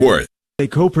Worth. A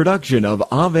co-production of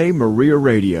Ave Maria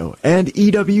Radio and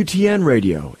EWTN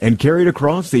Radio and carried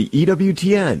across the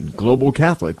EWTN Global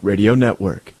Catholic Radio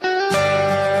Network.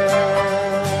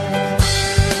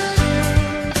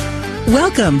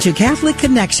 Welcome to Catholic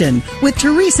Connection with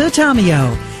Teresa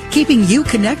Tomeo, keeping you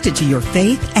connected to your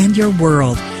faith and your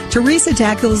world. Teresa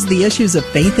tackles the issues of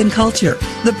faith and culture,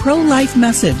 the pro-life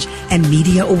message, and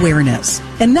media awareness.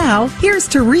 And now, here's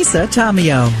Teresa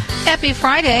Tomeo. Happy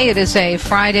Friday. It is a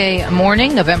Friday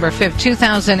morning, November 5th,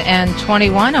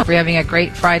 2021. Hope you're having a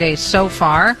great Friday so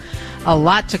far. A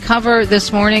lot to cover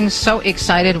this morning. So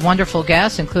excited. Wonderful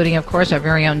guests, including, of course, our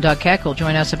very own Doug Keck, will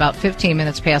join us about 15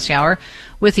 minutes past the hour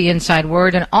with the Inside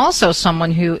Word, and also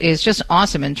someone who is just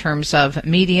awesome in terms of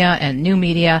media and new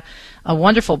media. A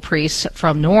wonderful priest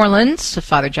from New Orleans,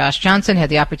 Father Josh Johnson. Had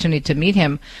the opportunity to meet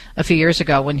him a few years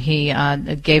ago when he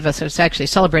gave us, it's actually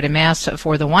celebrated Mass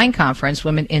for the Wine Conference,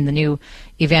 Women in the New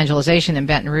Evangelization in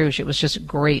Baton Rouge. It was just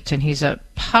great, and he's a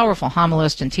powerful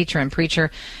homilist and teacher and preacher.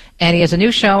 And he has a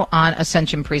new show on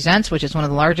Ascension Presents, which is one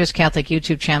of the largest Catholic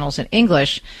YouTube channels in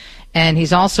English. And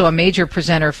he's also a major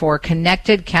presenter for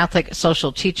Connected Catholic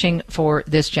Social Teaching for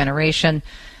this generation.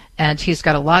 And he's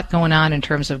got a lot going on in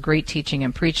terms of great teaching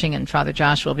and preaching, and Father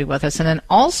Josh will be with us. And then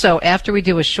also, after we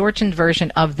do a shortened version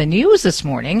of the news this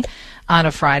morning on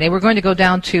a Friday, we're going to go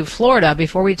down to Florida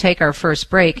before we take our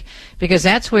first break, because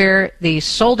that's where the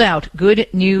sold-out Good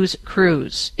News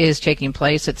Cruise is taking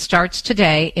place. It starts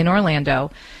today in Orlando,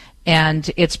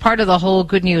 and it's part of the whole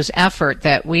Good News effort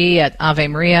that we at Ave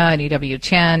Maria and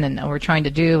EWTN and we're trying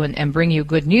to do and bring you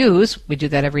good news. We do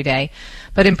that every day.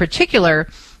 But in particular,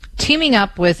 teaming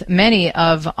up with many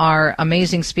of our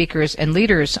amazing speakers and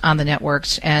leaders on the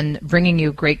networks and bringing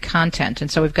you great content. And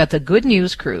so we've got the Good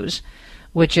News Cruise,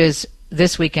 which is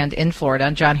this weekend in Florida.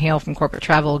 John Hale from Corporate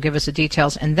Travel will give us the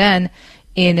details. And then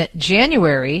in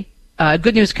January,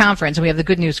 Good News Conference, and we have the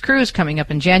Good News Cruise coming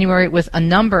up in January with a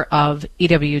number of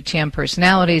EWTN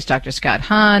personalities, Dr. Scott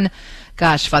Hahn,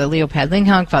 Father Leo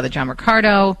Padlinghunk, Father John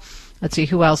Ricardo. Let's see,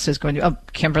 who else is going to... Oh,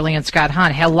 Kimberly and Scott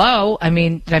Hahn. Hello. I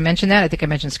mean, did I mention that? I think I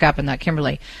mentioned Scott, but not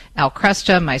Kimberly. Al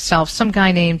Cresta, myself, some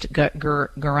guy named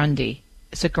Garundi.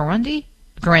 Is it Garundi?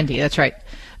 Garendi, that's right.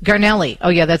 Garnelli. Oh,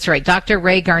 yeah, that's right. Dr.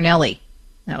 Ray Garnelli.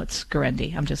 No, it's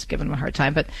Garendi. I'm just giving him a hard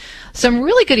time. But some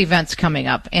really good events coming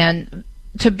up. And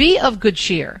to be of good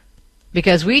cheer,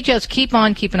 because we just keep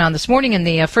on keeping on. This morning in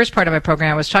the first part of my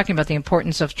program, I was talking about the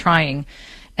importance of trying.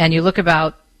 And you look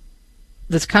about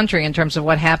this country in terms of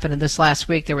what happened in this last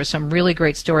week. There were some really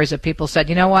great stories that people said,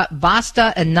 you know what,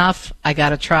 basta, enough, I got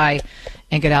to try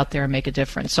and get out there and make a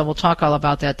difference. So we'll talk all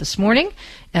about that this morning,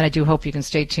 and I do hope you can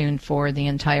stay tuned for the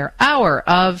entire hour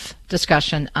of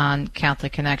discussion on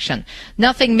Catholic Connection.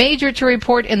 Nothing major to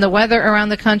report in the weather around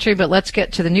the country, but let's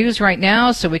get to the news right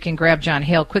now so we can grab John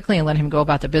Hale quickly and let him go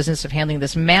about the business of handling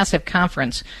this massive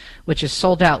conference, which is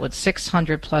sold out with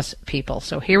 600-plus people.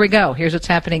 So here we go. Here's what's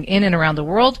happening in and around the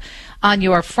world on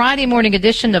your Friday morning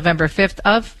edition, November 5th,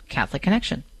 of Catholic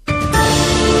Connection.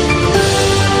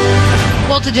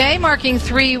 Well, today marking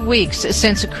 3 weeks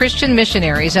since Christian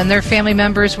missionaries and their family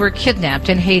members were kidnapped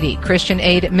in Haiti. Christian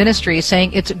Aid Ministry is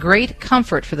saying it's great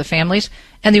comfort for the families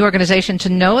and the organization to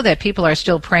know that people are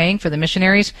still praying for the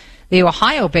missionaries. The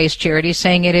Ohio-based charity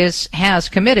saying it has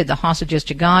committed the hostages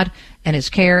to God and His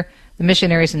care. The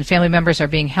missionaries and family members are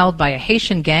being held by a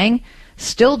Haitian gang,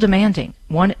 still demanding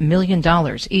 $1 million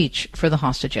each for the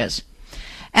hostages.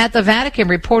 At the Vatican,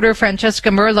 reporter Francesca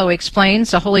Merlo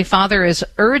explains the Holy Father is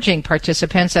urging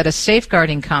participants at a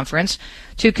safeguarding conference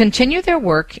to continue their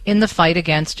work in the fight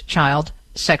against child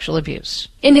sexual abuse.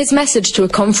 In his message to a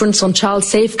conference on child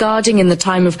safeguarding in the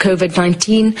time of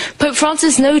COVID-19, Pope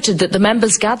Francis noted that the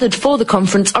members gathered for the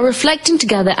conference are reflecting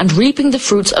together and reaping the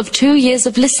fruits of 2 years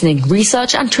of listening,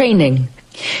 research and training.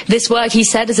 This work, he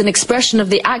said, is an expression of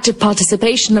the active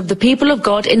participation of the people of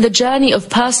God in the journey of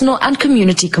personal and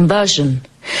community conversion.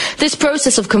 This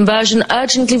process of conversion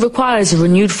urgently requires a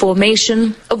renewed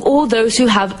formation of all those who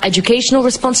have educational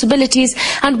responsibilities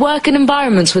and work in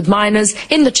environments with minors,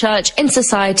 in the church, in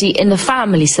society, in the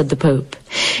family, said the Pope.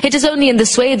 It is only in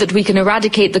this way that we can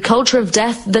eradicate the culture of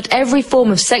death that every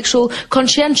form of sexual,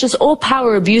 conscientious or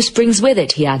power abuse brings with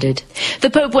it, he added. The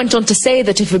Pope went on to say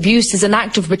that if abuse is an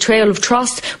act of betrayal of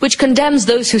trust, which condemns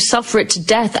those who suffer it to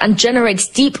death and generates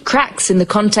deep cracks in the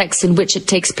context in which it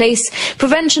takes place,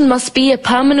 prevention must be a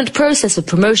permanent process of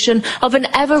promotion of an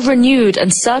ever-renewed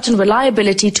and certain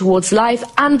reliability towards life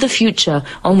and the future,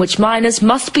 on which minors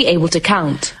must be able to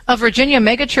count. A Virginia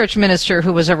megachurch minister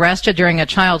who was arrested during a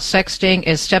child sexting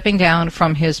King is stepping down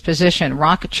from his position.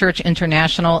 Rock Church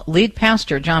International lead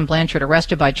pastor John Blanchard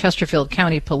arrested by Chesterfield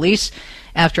County Police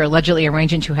after allegedly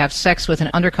arranging to have sex with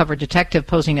an undercover detective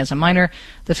posing as a minor.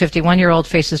 The 51-year-old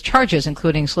faces charges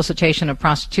including solicitation of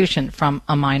prostitution from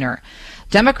a minor.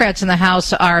 Democrats in the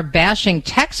House are bashing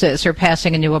Texas for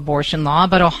passing a new abortion law,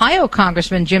 but Ohio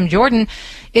Congressman Jim Jordan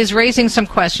is raising some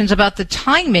questions about the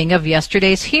timing of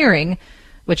yesterday's hearing,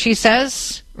 which he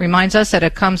says reminds us that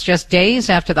it comes just days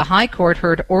after the High Court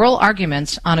heard oral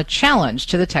arguments on a challenge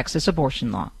to the Texas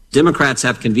abortion law. Democrats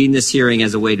have convened this hearing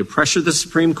as a way to pressure the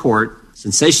Supreme Court,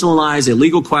 sensationalize a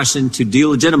legal question to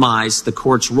delegitimize the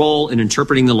court's role in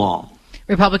interpreting the law.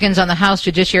 Republicans on the House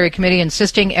Judiciary Committee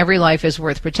insisting every life is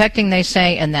worth protecting, they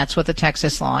say, and that's what the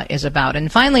Texas law is about.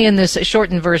 And finally, in this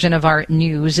shortened version of our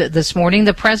news this morning,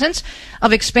 the presence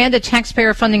of expanded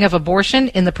taxpayer funding of abortion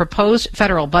in the proposed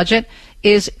federal budget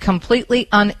is completely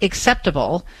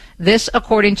unacceptable. This,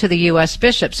 according to the U.S.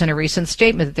 bishops in a recent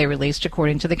statement that they released,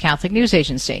 according to the Catholic News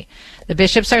Agency. The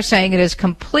bishops are saying it is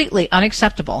completely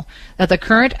unacceptable that the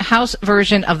current House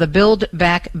version of the Build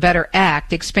Back Better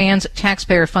Act expands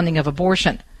taxpayer funding of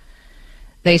abortion.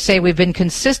 They say we've been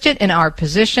consistent in our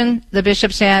position, the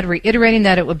bishops add, reiterating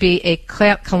that it would be a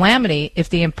calamity if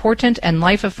the important and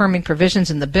life-affirming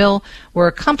provisions in the bill were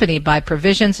accompanied by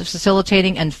provisions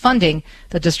facilitating and funding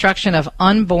the destruction of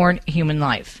unborn human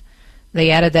life. They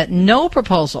added that no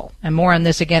proposal, and more on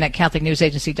this again at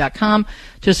CatholicNewsAgency.com,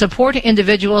 to support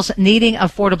individuals needing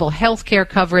affordable health care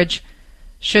coverage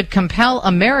should compel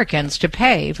Americans to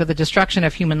pay for the destruction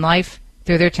of human life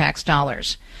through their tax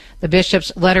dollars. The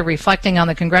bishop's letter reflecting on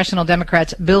the Congressional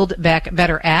Democrats' Build Back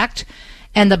Better Act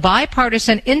and the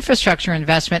Bipartisan Infrastructure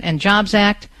Investment and Jobs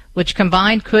Act, which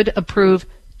combined could approve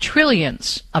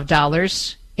trillions of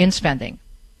dollars in spending.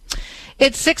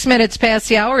 It's 6 minutes past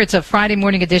the hour. It's a Friday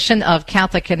morning edition of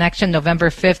Catholic Connection, November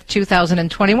 5th,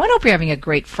 2021. Hope you're having a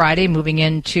great Friday, moving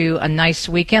into a nice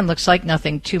weekend. Looks like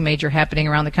nothing too major happening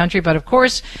around the country, but of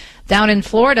course, down in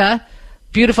Florida,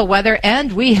 beautiful weather,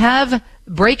 and we have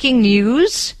breaking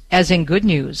news, as in good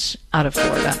news, out of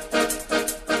Florida.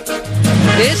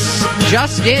 This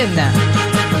just in.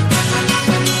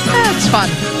 That's fun.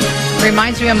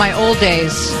 Reminds me of my old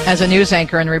days as a news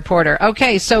anchor and reporter.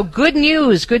 Okay, so good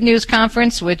news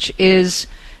conference, which is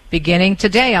beginning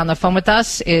today. On the phone with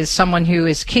us is someone who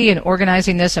is key in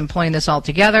organizing this and pulling this all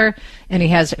together, and he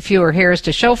has fewer hairs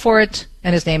to show for it,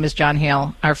 and his name is John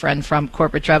Hale, our friend from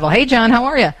Corporate Travel. Hey, John, how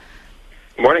are you?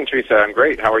 Good morning, Teresa. I'm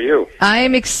great. How are you?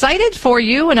 I'm excited for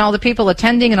you and all the people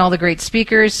attending and all the great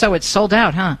speakers. So it's sold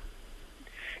out, huh?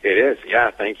 It is,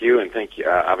 yeah. Thank you, and thank you,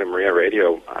 Ave Maria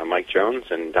Radio. Mike Jones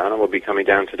and Donna will be coming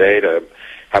down today to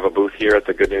have a booth here at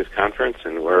the Good News Conference,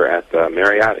 and we're at the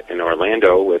Marriott in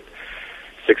Orlando with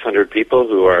 600 people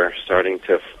who are starting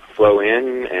to flow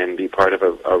in and be part of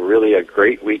a really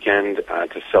great weekend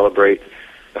to celebrate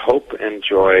the hope and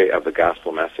joy of the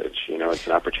gospel message. You know, it's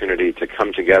an opportunity to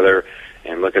come together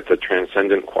and look at the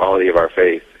transcendent quality of our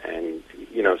faith and,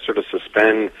 you know, sort of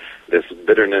suspend this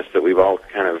bitterness that we've all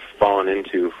kind of fallen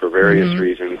into for various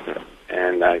reasons.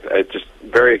 And I'm just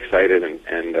very excited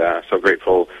and so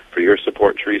grateful for your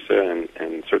support, Teresa,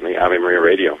 and certainly Ave Maria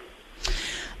Radio.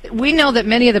 We know that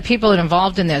many of the people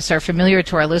involved in this are familiar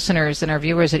to our listeners and our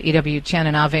viewers at EWTN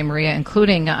and Ave Maria,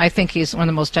 including, I think he's one of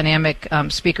the most dynamic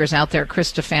speakers out there, Chris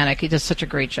Stefanik. He does such a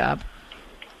great job.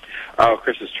 Oh,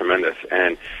 Chris is tremendous.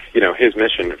 And, you know, his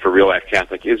mission for Real Life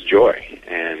Catholic is joy.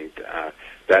 And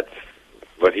that's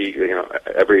what he, you know,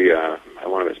 every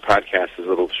one of his podcasts, his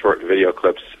little short video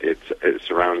clips, it's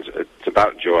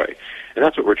about joy. And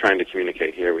that's what we're trying to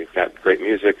communicate here. We've got great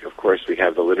music. Of course, we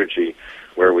have the liturgy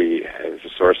where we, as a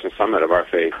source and summit of our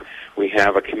faith, we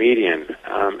have a comedian,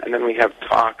 and then we have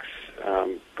talks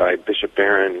by Bishop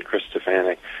Barron, Chris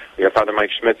Stefanik. We have Father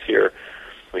Mike Schmitz here.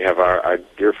 We have our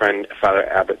dear friend, Father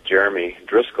Abbot Jeremy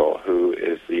Driscoll, who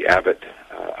is the abbot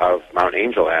of Mount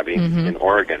Angel Abbey in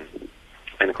Oregon.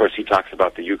 And, of course, he talks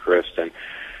about the Eucharist. And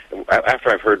after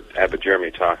I've heard Abbot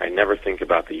Jeremy talk, I never think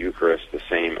about the Eucharist the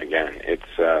same again.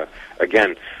 It's,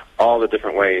 again, all the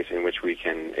different ways in which we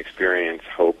can experience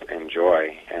hope and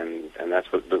joy. And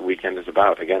that's what the weekend is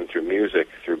about, again, through music,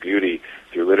 through beauty,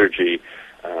 through liturgy,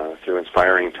 through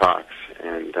inspiring talks.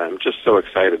 And I'm just so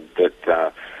excited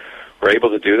that we're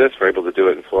able to do this. We're able to do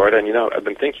it in Florida. And, you know, I've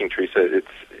been thinking, Teresa, it's,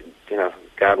 you know,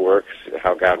 God works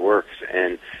how God works.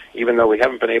 And even though we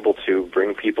haven't been able to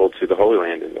bring people to the Holy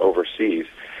Land and overseas,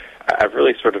 I've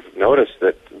really sort of noticed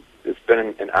that it's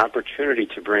been an opportunity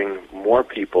to bring more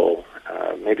people,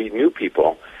 maybe new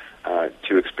people,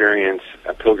 to experience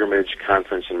a pilgrimage,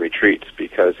 conference, and retreats,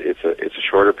 because it's a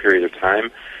shorter period of time.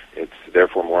 It's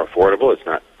therefore more affordable. It's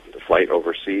not the flight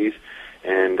overseas.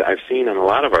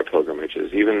 lot of our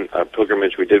pilgrimages, even a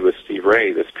pilgrimage we did with Steve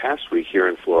Ray this past week here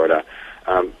in Florida,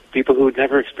 people who had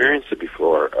never experienced it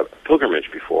before, a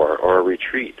pilgrimage before, or a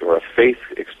retreat, or a faith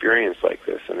experience like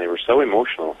this, and they were so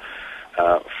emotional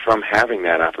from having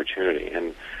that opportunity.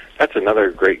 And that's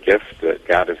another great gift that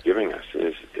God is giving us,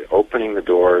 is opening the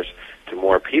doors to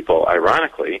more people,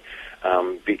 ironically,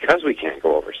 because we can't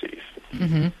go overseas.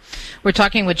 Mm-hmm. We're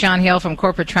talking with John Hale from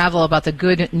Corporate Travel about the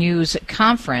Good News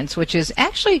Conference, which is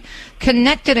actually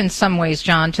connected in some ways,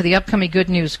 John, to the upcoming Good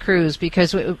News Cruise,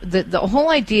 because the whole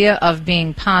idea of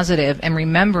being positive and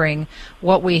remembering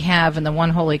what we have in the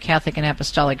one holy Catholic and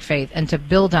Apostolic faith, and to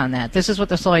build on that. This is what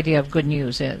this whole idea of good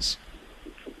news is.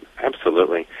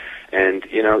 Absolutely. And,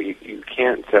 you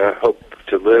can't hope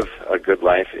to live a good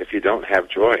life if you don't have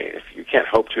joy. If you can't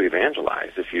hope to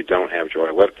evangelize if you don't have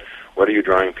joy. What are you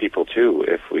drawing people to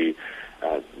if we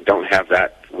don't have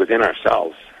that within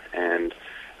ourselves? And,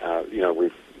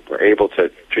 we're able to,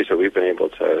 Teresa, we've been able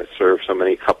to serve so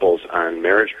many couples on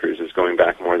marriage cruises going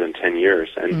back more than 10 years.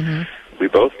 And we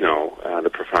both know the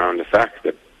profound effect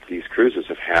that these cruises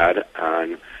have had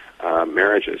on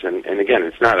marriages. And again,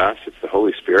 it's not us, it's the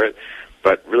Holy Spirit.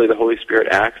 But really the Holy Spirit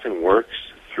acts and works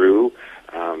through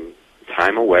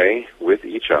time away with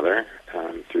each other,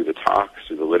 through the talks,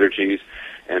 through the liturgies.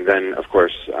 And then, of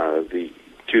course, the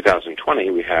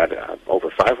 2020, we had over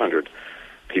 500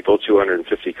 people,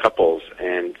 250 couples,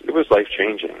 and it was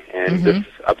life-changing. And this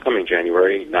upcoming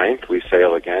January 9th, we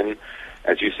sail again,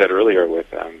 as you said earlier,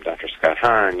 with Dr. Scott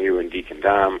Hahn, you and Deacon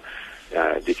Dom,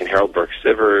 Deacon Harold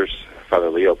Burke-Sivers, Father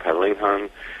Leo Padlingham,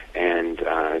 and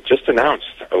just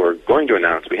announced, or going to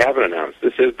announce, we haven't announced,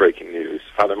 this is breaking news,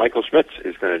 Father Michael Schmitz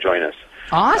is going to join us.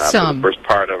 Awesome. For the first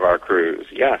part of our cruise,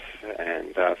 yes.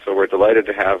 And so we're delighted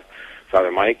to have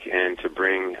Father Mike and to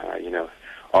bring,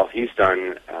 all he's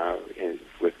done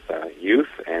with youth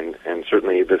and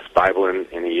certainly this Bible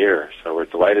in a year. So we're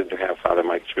delighted to have Father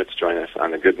Mike Schmitz join us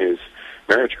on the Good News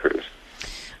Marriage Cruise.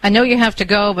 I know you have to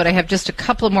go, but I have just a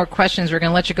couple of more questions. We're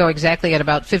going to let you go exactly at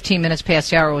about 15 minutes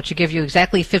past the hour, which will give you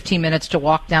exactly 15 minutes to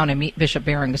walk down and meet Bishop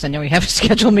Barron, because I know you have a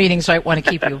scheduled meeting, so I want to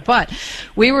keep you. But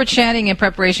we were chatting in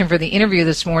preparation for the interview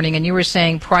this morning, and you were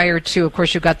saying prior to, of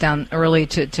course, you got down early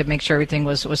to make sure everything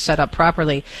was set up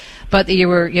properly, but you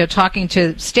were talking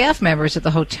to staff members at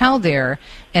the hotel there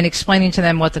and explaining to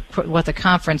them what the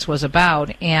conference was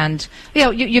about. And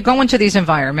you go into these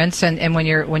environments, and when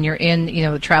you're in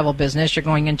the travel business, you're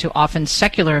going into often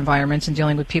secular environments and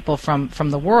dealing with people from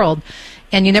the world,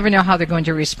 and you never know how they're going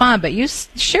to respond. But you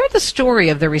shared the story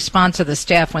of the response of the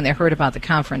staff when they heard about the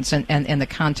conference and the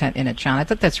content in it, John. I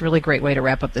thought that's a really great way to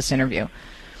wrap up this interview.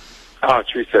 Oh,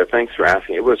 Teresa, thanks for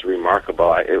asking. It was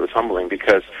remarkable. It was humbling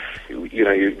because,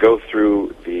 you go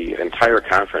through the entire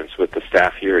conference with the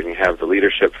staff here, and you have the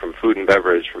leadership from food and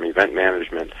beverage, from event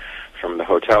management, from the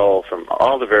hotel, from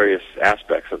all the various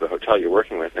aspects of the hotel you're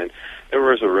working with. And there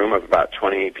was a room of about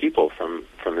 20 people from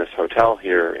this hotel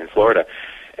here in Florida.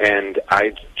 And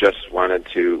I just wanted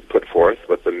to put forth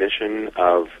what the mission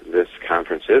of this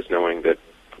conference is,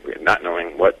 not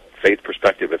knowing what faith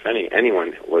perspective, if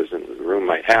anyone was in the room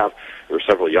might have. There were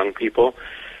several young people.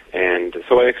 And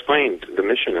so I explained the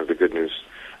mission of the Good News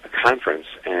Conference,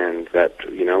 and that,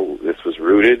 this was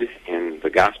rooted in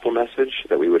the gospel message,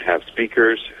 that we would have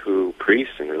speakers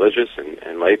priests and religious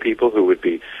and lay people who would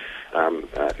be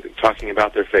talking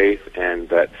about their faith, and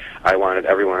that I wanted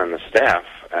everyone on the staff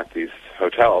at these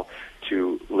hotel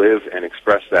to live and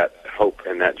express that hope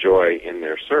and that joy in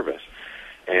their service.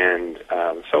 And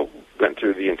so went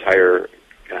through the entire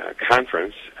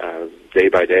conference, day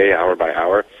by day, hour by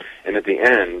hour, and at the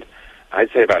end, I'd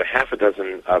say about a half a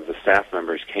dozen of the staff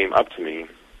members came up to me,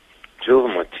 two of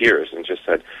them with tears, and just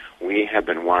said, "We have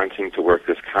been wanting to work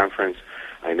this conference.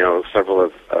 I know several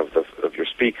of your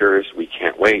speakers. We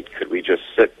can't wait. Could we just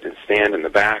sit and stand in the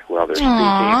back while they're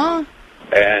speaking?"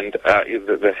 And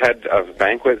the head of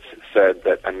banquets said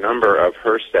that a number of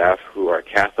her staff, who are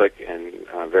Catholic and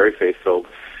very faith-filled,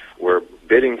 were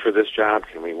bidding for this job.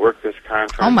 Can we work this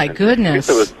conference? Oh, my goodness.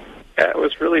 It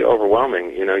was really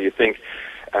overwhelming. You think,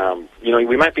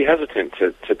 we might be hesitant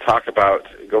to talk about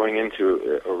going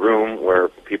into a room where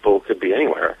people could be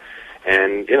anywhere.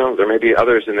 And, there may be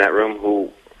others in that room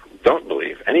who don't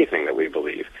believe anything that we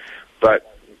believe. But,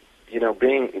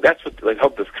 that's what I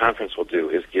hope this conference will do,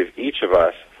 is give each of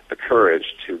us the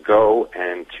courage to go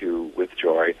and to, with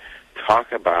joy,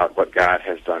 talk about what God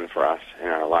has done for us in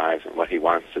our lives and what He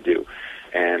wants to do.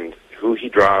 And who He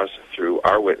draws through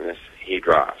our witness, He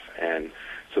draws. And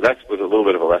so that was a little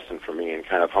bit of a lesson for me, and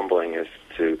kind of humbling, is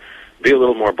to be a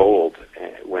little more bold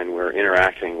when we're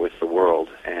interacting with the world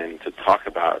and to talk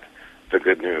about the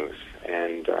good news.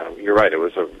 And you're right, it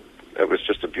was was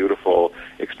just a beautiful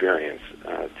experience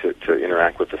to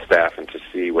interact with the staff and to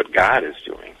see what God is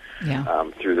doing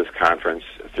through this conference,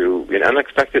 in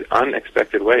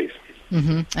unexpected ways.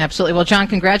 Mm-hmm. Absolutely. Well, John,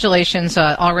 congratulations.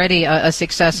 Already a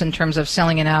success in terms of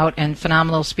selling it out, and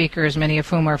phenomenal speakers, many of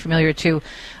whom are familiar to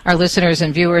our listeners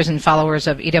and viewers and followers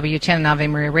of EWTN and Ave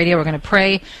Maria Radio. We're going to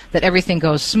pray that everything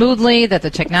goes smoothly, that the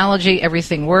technology,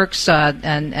 everything works,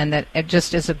 and that it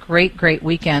just is a great, great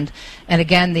weekend. And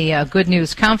again, the Good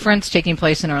News Conference taking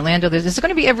place in Orlando. Is it going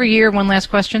to be every year? One last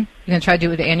question. You're going to try to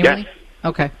do it annually? Yes.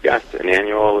 Okay. Yes, an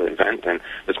annual event. And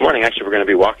this morning, actually, we're going to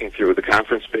be walking through the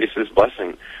conference spaces,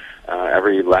 blessing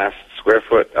every last square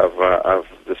foot of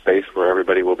the space where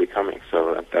everybody will be coming.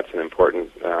 So that's an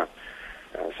important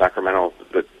sacramental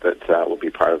that will be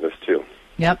part of this too.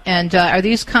 Yep. And are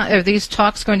these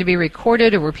talks going to be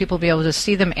recorded, or will people be able to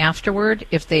see them afterward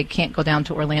if they can't go down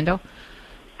to Orlando?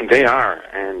 They are,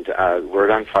 and Word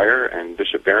on Fire and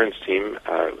Bishop Barron's team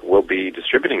will be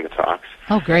distributing the talks.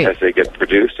 Oh, great. As they get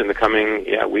produced in the coming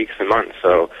weeks and months.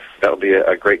 So that'll be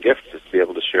a great gift just to be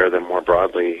able to share them more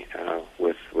broadly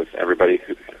with everybody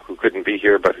who couldn't be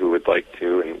here but who would like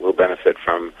to and will benefit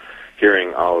from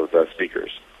hearing all of the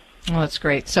speakers. Oh, that's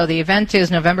great. So the event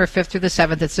is November 5th through the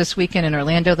 7th. It's this weekend in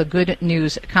Orlando, the Good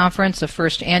News Conference, the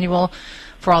first annual.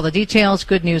 For all the details,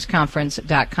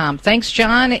 goodnewsconference.com. Thanks,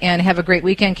 John, and have a great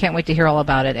weekend. Can't wait to hear all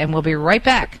about it. And we'll be right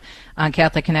back on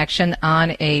Catholic Connection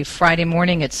on a Friday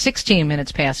morning at 16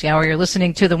 minutes past the hour. You're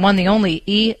listening to the one, the only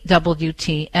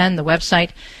EWTN, the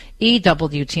website,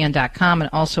 EWTN.com, and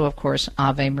also, of course,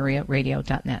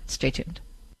 AveMariaRadio.net. Stay tuned.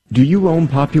 Do you own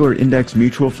popular index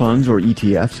mutual funds or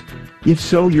ETFs? If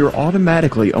so, you're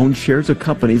automatically own shares of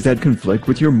companies that conflict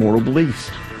with your moral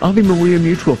beliefs. Ave Maria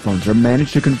mutual funds are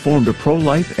managed to conform to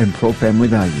pro-life and pro-family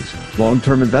values.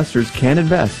 Long-term investors can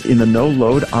invest in the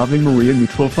no-load Ave Maria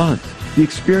mutual funds. The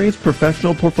experienced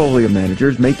professional portfolio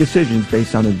managers make decisions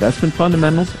based on investment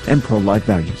fundamentals and pro-life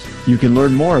values. You can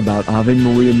learn more about Ave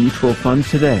Maria mutual funds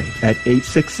today at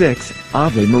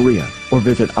 866-AVE-MARIA or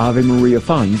visit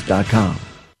AveMariaFunds.com.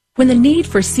 When the need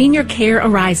for senior care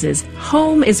arises,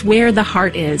 home is where the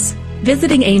heart is.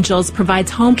 Visiting Angels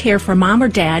provides home care for mom or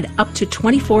dad up to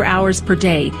 24 hours per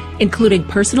day, including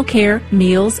personal care,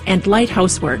 meals, and light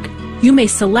housework. You may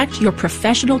select your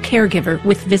professional caregiver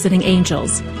with Visiting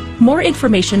Angels. More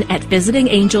information at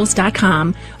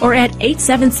visitingangels.com or at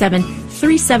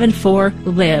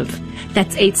 877-374-LIVE.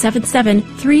 That's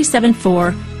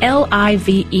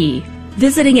 877-374-LIVE.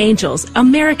 Visiting Angels,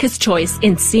 America's choice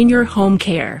in senior home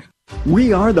care.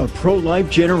 We are the pro-life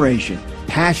generation,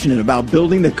 passionate about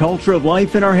building the culture of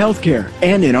life in our healthcare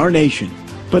and in our nation.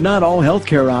 But not all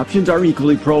healthcare options are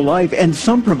equally pro-life, and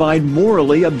some provide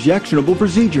morally objectionable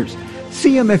procedures.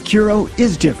 CMF Curo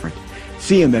is different.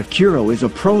 CMF Curo is a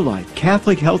pro-life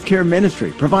Catholic healthcare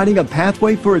ministry providing a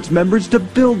pathway for its members to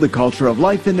build the culture of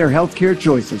life in their healthcare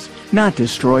choices, not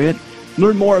destroy it.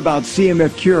 Learn more about CMF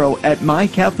Curo at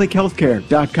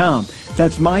mycatholichealthcare.com.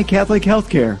 That's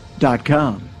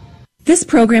mycatholichealthcare.com. This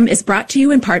program is brought to you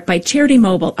in part by Charity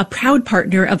Mobile, a proud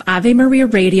partner of Ave Maria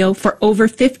Radio for over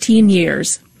 15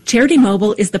 years. Charity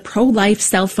Mobile is the pro-life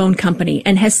cell phone company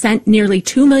and has sent nearly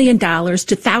 $2 million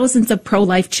to thousands of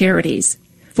pro-life charities.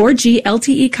 4G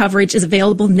LTE coverage is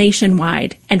available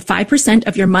nationwide, and 5%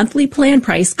 of your monthly plan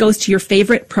price goes to your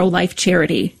favorite pro-life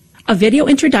charity. A video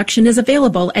introduction is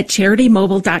available at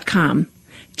CharityMobile.com.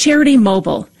 Charity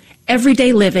Mobile.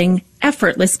 Everyday living,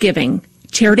 effortless giving.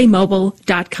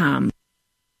 CharityMobile.com.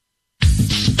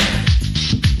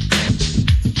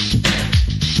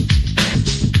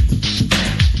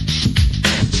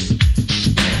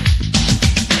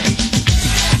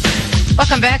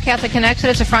 Welcome back, Catholic Connection.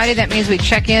 It's a Friday. That means we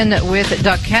check in with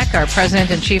Doug Keck, our President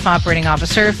and Chief Operating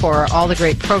Officer, for all the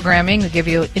great programming. We give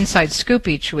you an inside scoop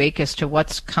each week as to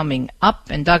what's coming up.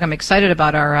 And, Doug, I'm excited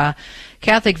about our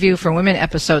Catholic View for Women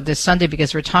episode this Sunday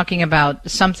because we're talking about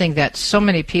something that so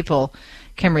many people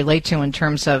can relate to in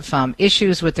terms of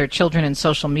issues with their children and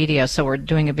social media. So we're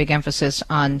doing a big emphasis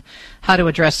on how to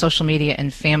address social media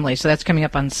and family. So that's coming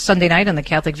up on Sunday night on the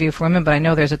Catholic View for Women, but I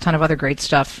know there's a ton of other great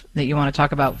stuff that you want to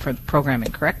talk about for the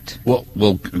programming, correct? Well,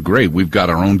 great. We've got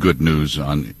our own good news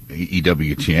on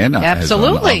EWTN.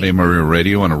 Absolutely. On Ave Maria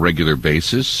Radio on a regular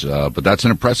basis, but that's an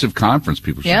impressive conference.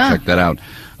 People should check that out.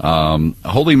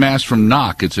 Holy Mass from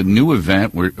Knock. It's a new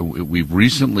event. We've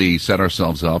recently set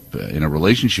ourselves up in a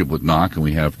relationship with Knock, and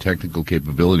we have technical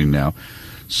capability now.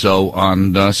 So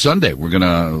on Sunday, we're going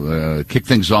to kick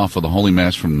things off with a Holy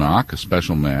Mass from Knock, a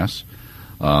special Mass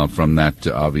from that,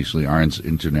 obviously, Irons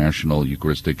International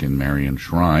Eucharistic and Marian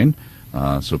Shrine.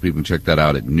 So people can check that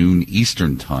out at noon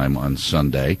Eastern Time on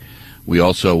Sunday. We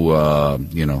also,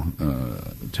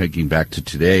 taking back to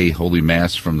today, Holy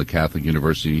Mass from the Catholic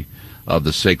University of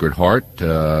the Sacred Heart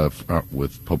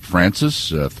with Pope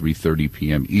Francis, 3:30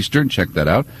 p.m. Eastern. Check that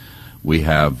out. We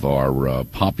have our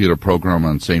popular program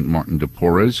on St. Martin de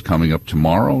Porres coming up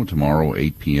tomorrow,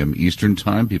 8 p.m. Eastern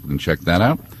Time. People can check that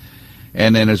out.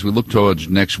 And then as we look towards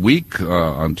next week,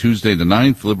 on Tuesday the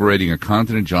 9th, Liberating a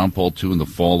Continent, John Paul II and the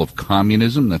Fall of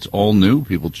Communism. That's all new.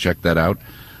 People check that out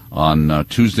on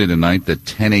Tuesday the 9th at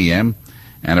 10 a.m.,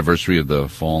 anniversary of the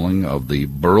falling of the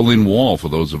Berlin Wall, for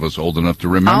those of us old enough to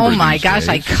remember. Oh, my gosh,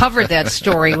 I covered that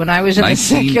story when I was in the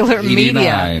secular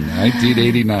media.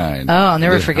 1989. Oh, I'll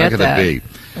never forget that. How could it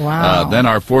be? Wow. Then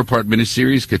our 4-part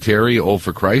miniseries, Kateri, All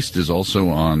for Christ, is also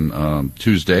on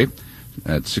Tuesday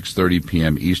at 6:30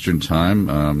 p.m. Eastern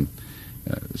Time.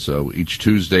 So each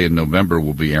Tuesday in November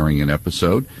we'll be airing an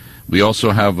episode. We also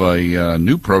have a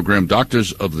new program,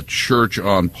 Doctors of the Church,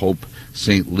 on Pope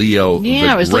St. Leo the Great.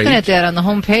 I was looking at that on the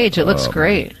homepage. It looks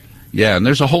great. Yeah, and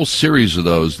there's a whole series of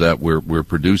those that we're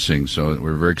producing, so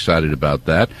we're very excited about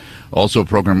that. Also a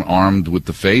program, Armed with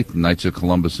the Faith, Knights of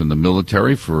Columbus in the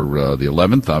Military, for the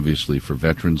 11th, obviously for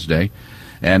Veterans Day.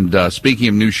 And speaking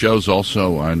of new shows,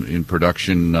 also in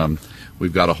production,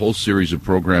 we've got a whole series of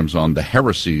programs on the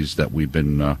heresies that we've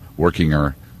been working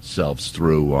ourselves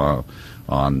through,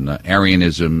 on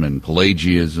Arianism and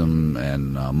Pelagianism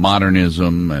and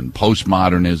modernism and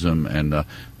postmodernism, and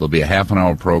there'll be a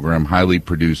half-an-hour program, highly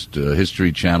produced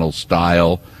History Channel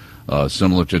style,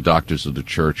 similar to Doctors of the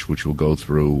Church, which will go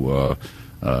through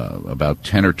about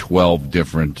 10 or 12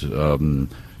 different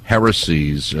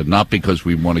heresies, not because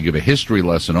we want to give a history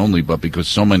lesson only, but because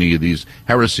so many of these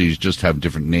heresies just have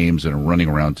different names and are running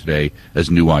around today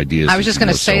as new ideas. I was just going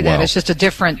to say that. It's just a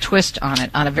different twist on it,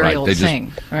 on a very old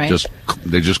thing, right?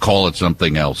 They just call it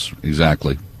something else.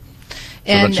 Exactly.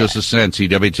 So that's just a sense,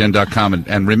 EWTN.com.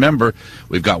 And remember,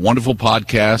 we've got wonderful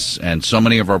podcasts, and so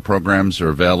many of our programs are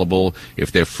available.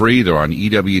 If they're free, they're on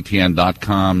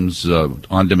EWTN.com's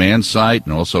on-demand site,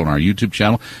 and also on our YouTube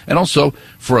channel. And also,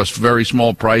 for a very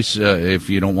small price, if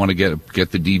you don't want to get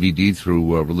the DVD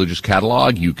through a religious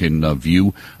catalog, you can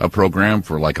view a program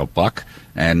for like $1,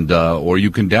 and or you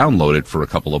can download it for a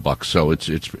couple of bucks. So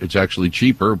it's actually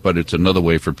cheaper, but it's another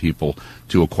way for people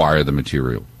to acquire the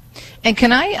material. And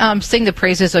can I sing the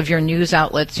praises of your news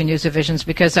outlets, your news divisions,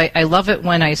 because I love it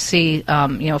when I see,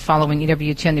 following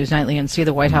EWTN News Nightly and see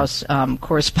the White House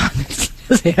correspondents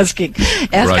asking.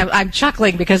 Right. I'm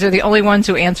chuckling because they're the only ones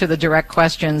who answer the direct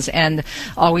questions and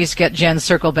always get Jen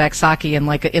Circleback Psaki in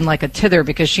like a tither,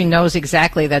 because she knows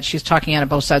exactly that she's talking out of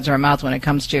both sides of her mouth when it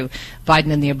comes to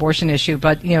Biden and the abortion issue.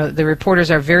 But, the reporters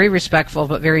are very respectful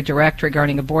but very direct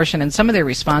regarding abortion, and some of their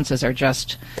responses are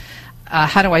just...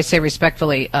 how do I say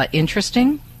respectfully,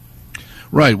 interesting?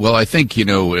 Right. Well, I think,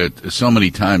 so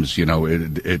many times,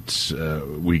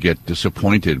 we get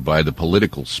disappointed by the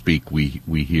political speak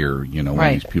we hear,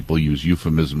 when these people use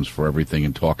euphemisms for everything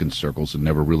and talk in circles and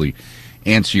never really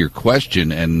answer your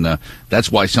question. And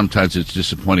that's why sometimes it's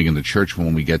disappointing in the church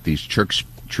when we get these church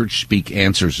speak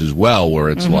answers as well, where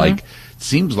it's it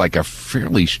seems like a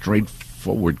fairly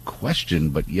straightforward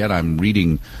question, but yet I'm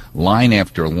reading line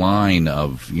after line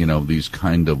of these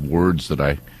kind of words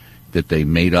that they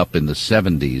made up in the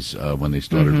 70s when they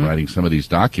started writing some of these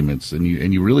documents, and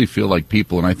you really feel like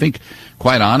people. And I think,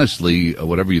 quite honestly,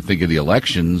 whatever you think of the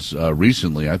elections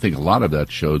recently, I think a lot of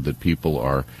that showed that people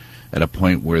are at a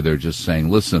point where they're just saying,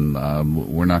 listen,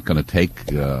 we're not going to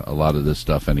take a lot of this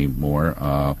stuff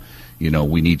anymore.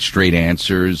 We need straight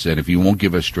answers, and if you won't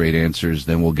give us straight answers,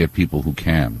 then we'll get people who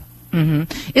can.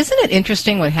 Mm-hmm. Isn't it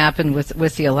interesting what happened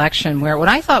with the election, where what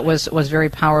I thought was very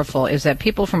powerful is that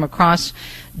people from across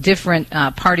different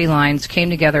party lines came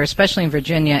together, especially in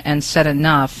Virginia, and said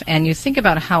enough. And you think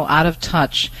about how out of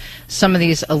touch some of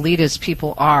these elitist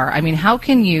people are. I mean, how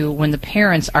can you, when the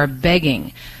parents are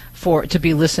begging to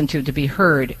be listened to be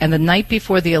heard, and the night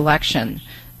before the election,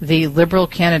 the liberal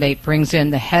candidate brings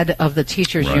in the head of the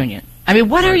teachers union? I mean,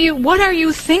 what are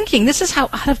you thinking? This is how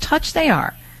out of touch they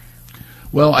are.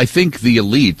 Well, I think the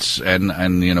elites, and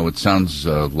it sounds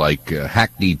like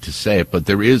hackneyed to say it, but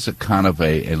there is a kind of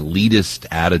an elitist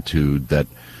attitude that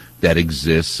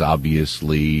exists,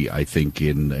 obviously, I think,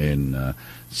 in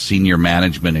senior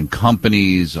management in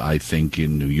companies. I think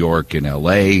in New York and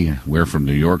L.A. We're from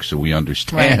New York, so we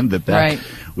understand that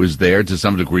was there to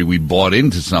some degree. We bought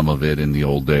into some of it in the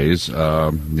old days,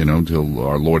 until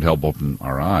our Lord help open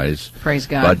our eyes. Praise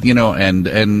God. But,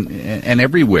 and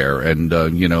everywhere. And,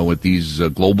 at these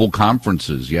global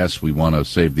conferences, yes, we want to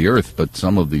save the earth, but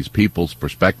some of these people's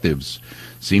perspectives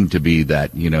seemed to be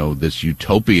that, this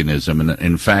utopianism. And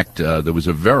in fact, there was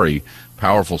a very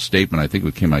powerful statement, I think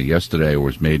it came out yesterday, or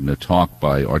was made in a talk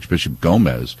by Archbishop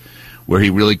Gomez, where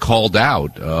he really called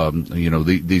out,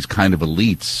 these kind of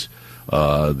elites,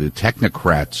 the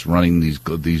technocrats running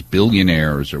these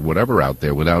billionaires or whatever out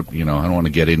there without, I don't want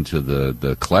to get into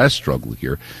the class struggle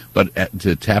here, but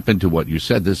to tap into what you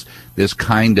said, this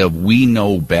kind of we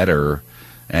know better.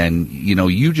 And,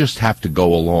 you just have to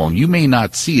go along. You may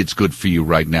not see it's good for you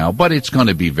right now, but it's going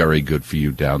to be very good for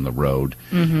you down the road.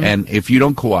 Mm-hmm. And if you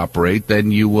don't cooperate,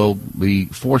 then you will be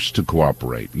forced to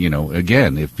cooperate.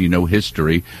 Again, if you know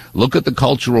history, look at the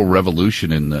Cultural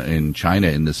Revolution in China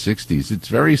in the 60s. It's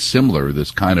very similar,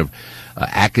 this kind of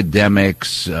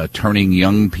academics turning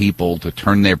young people to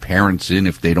turn their parents in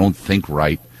if they don't think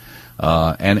right.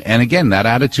 And again, that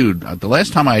attitude, the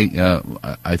last time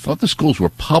I thought the schools were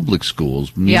public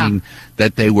schools, meaning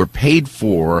that they were paid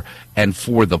for and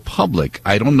for the public.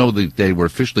 I don't know that they were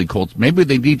officially called, maybe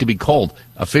they need to be called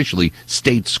officially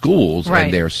state schools, right,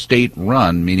 and they're state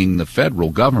run, meaning the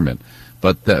federal government.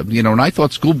 But, and I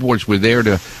thought school boards were there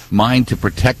to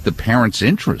protect the parents'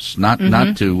 interests, not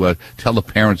to tell the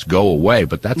parents go away.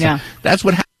 But that's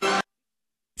what happened.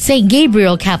 St.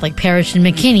 Gabriel Catholic Parish in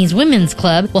McKinney's Women's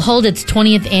Club will hold its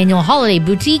 20th annual Holiday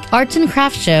Boutique Arts and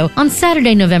Crafts Show on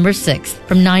Saturday, November 6th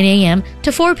from 9 a.m.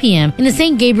 to 4 p.m. in the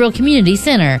St. Gabriel Community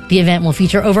Center. The event will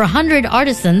feature over 100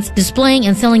 artisans displaying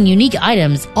and selling unique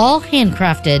items, all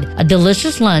handcrafted. A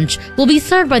delicious lunch will be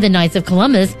served by the Knights of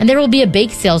Columbus, and there will be a bake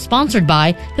sale sponsored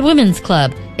by the Women's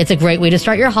Club. It's a great way to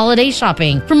start your holiday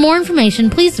shopping. For more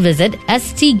information, please visit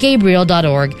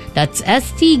stgabriel.org. That's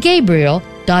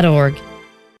stgabriel.org.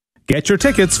 Get your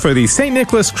tickets for the St.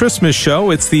 Nicholas Christmas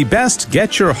Show. It's the best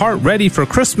Get Your Heart Ready for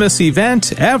Christmas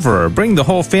event ever. Bring the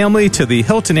whole family to the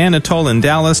Hilton Anatole in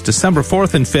Dallas, December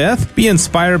 4th and 5th. Be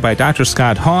inspired by Dr.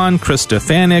 Scott Hahn, Chris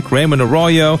Stefanik, Raymond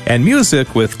Arroyo, and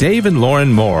music with Dave and Lauren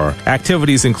Moore.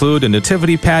 Activities include a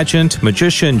nativity pageant,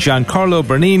 magician Giancarlo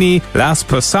Bernini, Las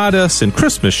Posadas, and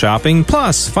Christmas shopping,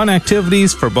 plus fun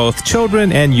activities for both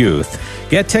children and youth.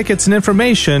 Get tickets and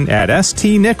information at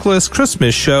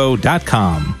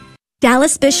stnicholaschristmasshow.com.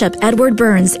 Dallas Bishop Edward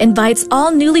Burns invites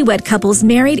all newlywed couples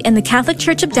married in the Catholic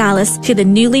Church of Dallas to the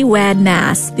Newlywed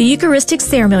Mass. The Eucharistic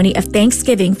ceremony of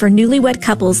Thanksgiving for newlywed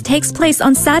couples takes place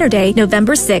on Saturday,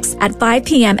 November 6th at 5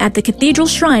 p.m. at the Cathedral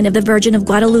Shrine of the Virgin of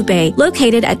Guadalupe,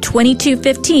 located at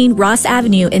 2215 Ross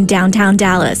Avenue in downtown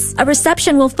Dallas. A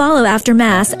reception will follow after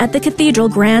Mass at the Cathedral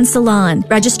Grand Salon.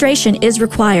 Registration is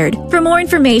required. For more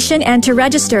information and to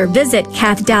register, visit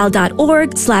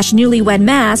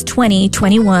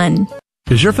cathdal.org/newlywedmass2021.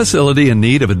 Is your facility in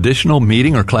need of additional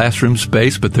meeting or classroom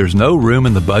space, but there's no room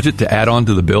in the budget to add on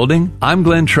to the building? I'm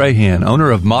Glenn Trahan,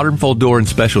 owner of Modern Fold Door and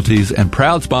Specialties and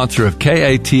proud sponsor of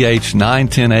KATH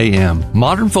 910 AM.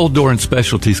 Modern Fold Door and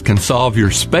Specialties can solve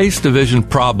your space division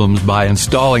problems by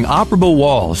installing operable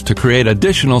walls to create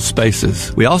additional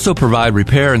spaces. We also provide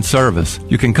repair and service.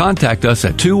 You can contact us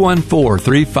at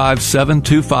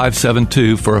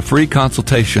 214-357-2572 for a free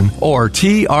consultation or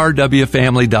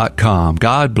trwfamily.com.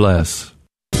 God bless.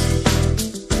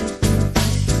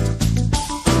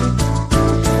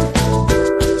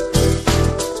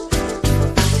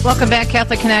 Welcome back,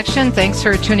 Catholic Connection. Thanks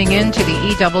for tuning in to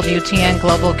the EWTN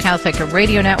Global Catholic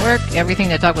Radio Network. Everything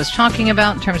that Doug was talking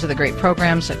about in terms of the great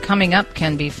programs coming up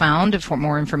can be found for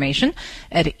more information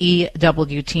at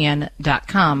EWTN.com,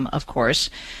 of course.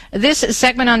 This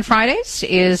segment on Fridays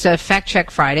is a Fact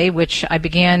Check Friday, which I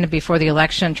began before the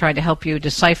election, trying to help you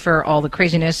decipher all the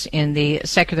craziness in the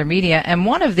secular media. And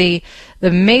one of the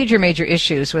major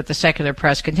issues with the secular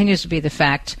press continues to be the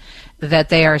fact that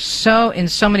they are in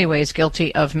so many ways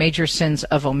guilty of major sins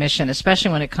of omission,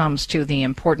 especially when it comes to the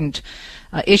important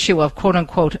issue of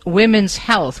quote-unquote women's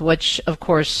health, which, of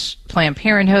course, Planned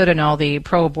Parenthood and all the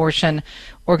pro-abortion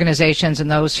organizations and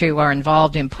those who are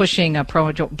involved in pushing a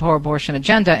pro-abortion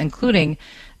agenda, including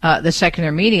the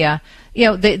secular media,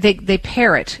 they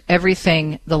parrot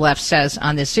everything the left says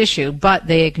on this issue, but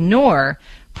they ignore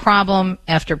problem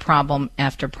after problem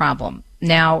after problem.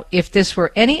 Now, if this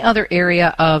were any other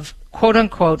area of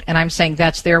quote-unquote, and I'm saying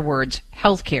that's their words,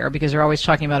 healthcare, because they're always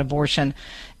talking about abortion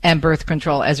and birth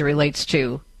control as it relates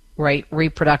to, right,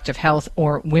 reproductive health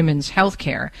or women's health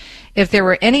care. If there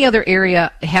were any other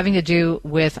area having to do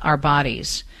with our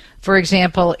bodies, for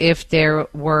example, if there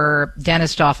were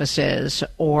dentist offices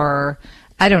or,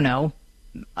 I don't know,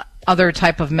 other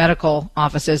type of medical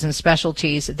offices and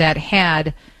specialties that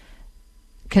had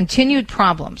continued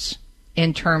problems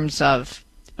in terms of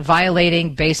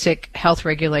violating basic health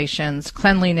regulations,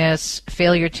 cleanliness,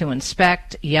 failure to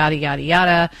inspect, yada, yada,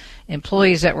 yada,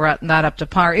 employees that were not up to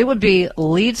par, it would be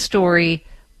lead story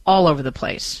all over the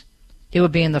place. It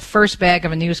would be in the first bag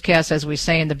of a newscast, as we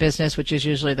say in the business, which is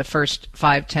usually the first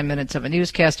 5-10 minutes of a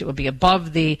newscast. It would be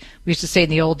above we used to say in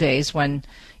the old days when,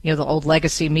 the old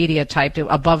legacy media typed it,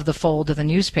 above the fold of the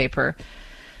newspaper.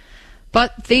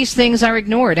 But these things are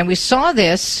ignored. And we saw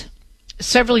this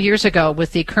several years ago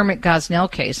with the Kermit Gosnell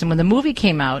case. And when the movie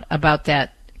came out about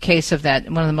that case of that,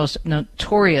 one of the most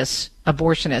notorious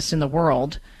abortionists in the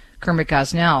world, Kermit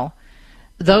Gosnell,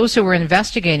 those who were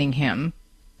investigating him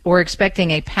were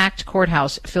expecting a packed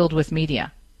courthouse filled with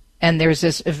media. And there's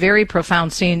this very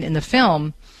profound scene in the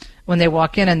film when they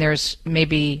walk in and there's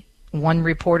maybe one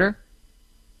reporter.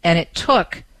 And it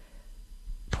took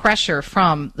pressure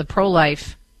from the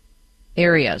pro-life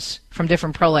areas, from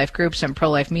different pro-life groups and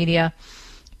pro-life media,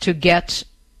 to get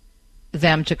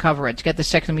them to cover it, to get the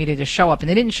secular media to show up. And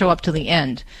they didn't show up till the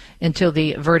end, until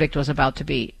the verdict was about to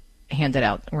be handed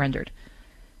out, rendered.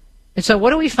 And so what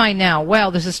do we find now?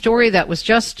 Well, there's a story that was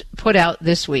just put out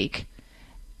this week,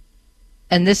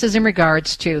 and this is in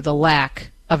regards to the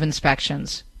lack of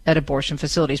inspections at abortion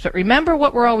facilities. But remember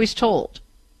what we're always told.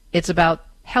 It's about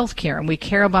health care, and we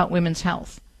care about women's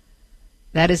health.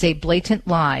 That is a blatant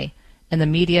lie, and the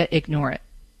media ignore it.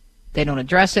 They don't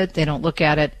address it, they don't look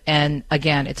at it, and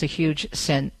again, it's a huge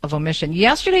sin of omission.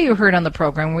 Yesterday you heard on the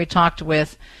program when we talked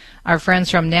with our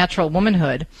friends from Natural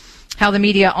Womanhood how the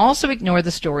media also ignored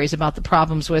the stories about the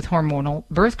problems with hormonal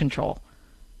birth control.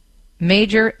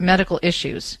 Major medical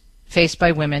issues faced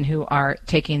by women who are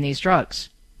taking these drugs.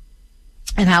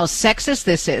 And how sexist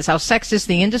this is, how sexist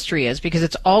the industry is, because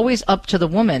it's always up to the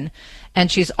woman, and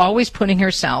she's always putting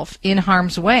herself in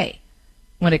harm's way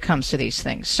when it comes to these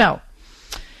things. So,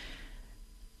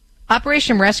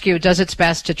 Operation Rescue does its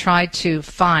best to try to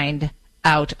find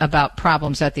out about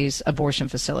problems at these abortion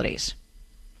facilities.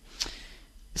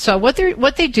 So what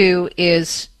they do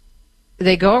is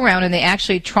they go around and they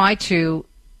actually try to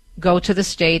go to the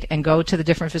state and go to the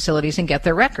different facilities and get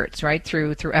their records, right,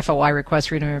 through FOI, request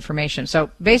freedom of information.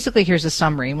 So basically, here's a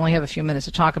summary. We only have a few minutes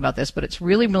to talk about this, but it's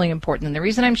really, really important. And the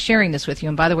reason I'm sharing this with you,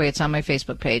 and by the way, it's on my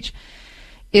Facebook page,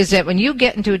 is that when you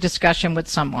get into a discussion with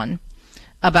someone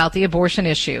about the abortion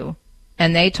issue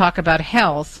and they talk about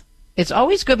health, it's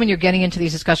always good when you're getting into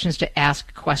these discussions to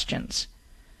ask questions.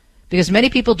 Because many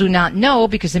people do not know,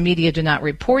 because the media do not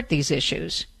report these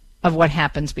issues, of what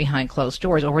happens behind closed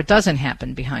doors, or what doesn't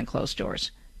happen behind closed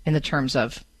doors in the terms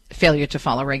of failure to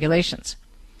follow regulations.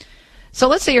 So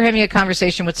let's say you're having a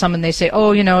conversation with someone, they say,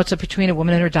 oh, it's between a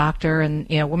woman and her doctor, and,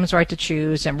 women's right to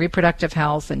choose, and reproductive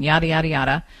health, and yada, yada,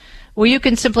 yada. Well, you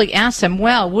can simply ask them,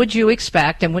 well, would you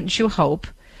expect, and wouldn't you hope,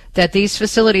 that these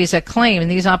facilities that claim,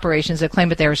 and these operations that claim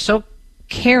that they are so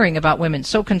caring about women,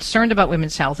 so concerned about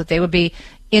women's health, that they would be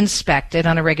inspected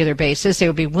on a regular basis, they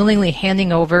would be willingly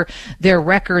handing over their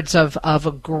records of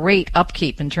a great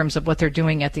upkeep in terms of what they're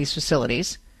doing at these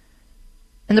facilities?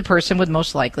 And the person would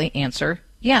most likely answer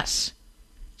yes.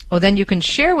 Well, then you can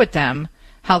share with them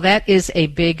how that is a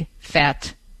big,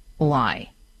 fat lie.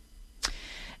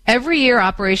 Every year,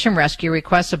 Operation Rescue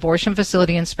requests abortion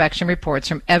facility inspection reports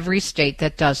from every state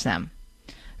that does them.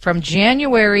 From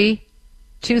January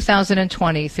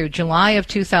 2020 through July of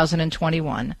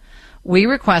 2021, we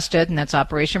requested, and that's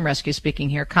Operation Rescue speaking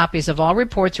here, copies of all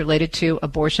reports related to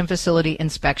abortion facility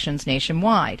inspections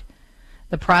nationwide.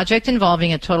 The project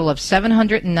involving a total of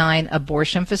 709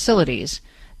 abortion facilities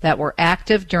that were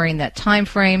active during that time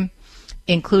frame,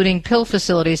 including pill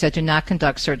facilities that do not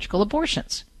conduct surgical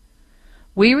abortions.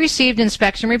 We received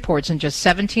inspection reports in just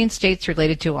 17 states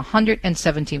related to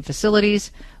 117 facilities,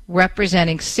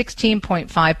 representing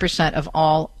 16.5% of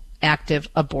all active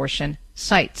abortion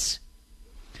sites.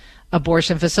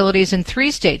 Abortion facilities in 3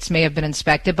 states may have been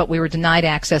inspected, but we were denied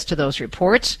access to those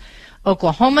reports.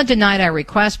 Oklahoma denied our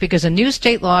request because a new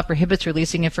state law prohibits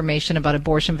releasing information about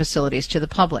abortion facilities to the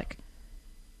public.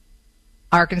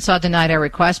 Arkansas denied our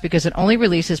request because it only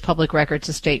releases public records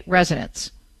to state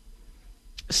residents.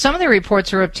 Some of the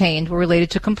reports were obtained were related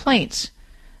to complaints.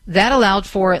 That allowed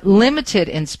for limited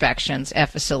inspections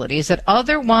at facilities that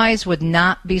otherwise would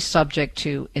not be subject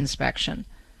to inspection.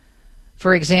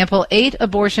 For example, 8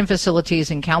 abortion facilities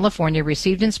in California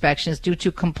received inspections due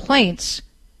to complaints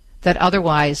that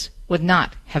otherwise would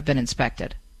not have been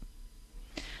inspected.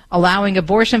 Allowing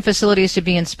abortion facilities to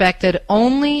be inspected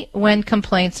only when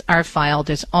complaints are filed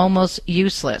is almost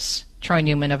useless, Troy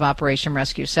Newman of Operation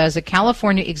Rescue says. The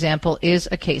California example is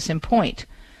a case in point.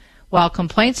 While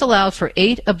complaints allowed for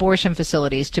 8 abortion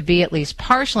facilities to be at least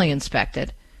partially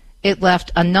inspected, it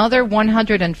left another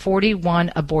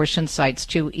 141 abortion sites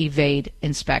to evade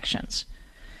inspections.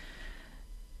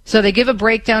 So they give a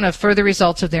breakdown of further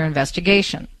results of their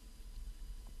investigation.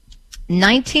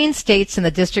 19 states in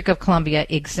the District of Columbia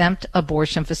exempt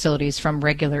abortion facilities from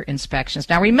regular inspections.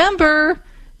 Now remember,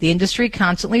 the industry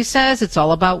constantly says it's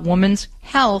all about women's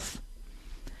health.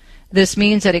 This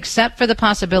means that except for the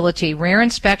possibility, rare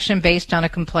inspection based on a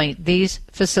complaint, these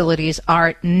facilities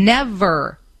are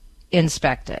never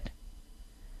inspected.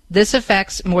 This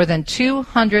affects more than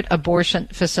 200 abortion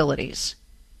facilities,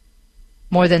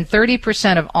 more than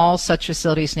 30% of all such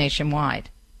facilities nationwide.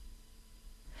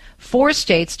 4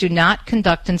 states do not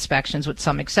conduct inspections, with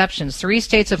some exceptions. 3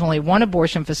 states have only one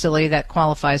abortion facility that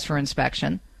qualifies for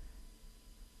inspection.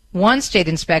 1 state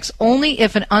inspects only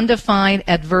if an undefined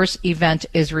adverse event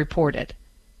is reported.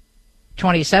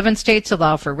 27 states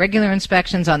allow for regular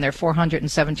inspections on their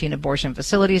 417 abortion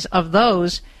facilities. Of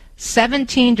those,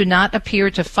 17 do not appear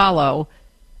to follow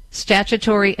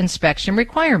statutory inspection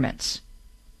requirements.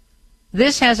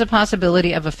 This has a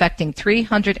possibility of affecting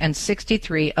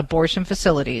 363 abortion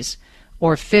facilities,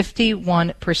 or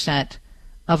 51%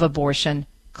 of abortion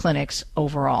clinics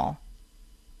overall.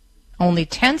 Only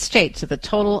 10 states of the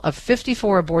total of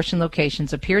 54 abortion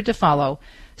locations appeared to follow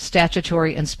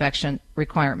statutory inspection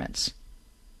requirements.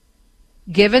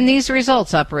 Given these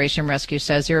results, Operation Rescue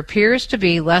says, there appears to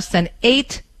be less than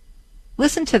 8.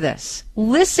 Listen to this.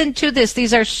 Listen to this.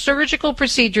 These are surgical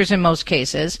procedures in most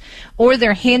cases, or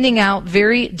they're handing out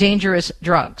very dangerous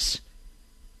drugs.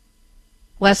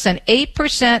 Less than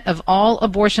 8% of all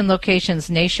abortion locations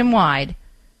nationwide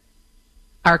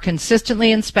are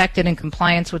consistently inspected in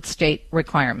compliance with state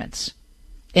requirements.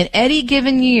 In any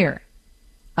given year,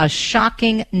 a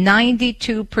shocking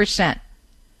 92%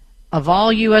 of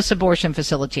all U.S. abortion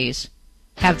facilities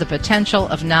have the potential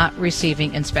of not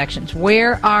receiving inspections.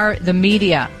 Where are the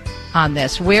media on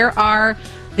this? Where are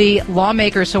the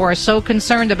lawmakers who are so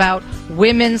concerned about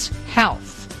women's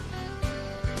health?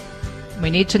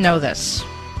 We need to know this.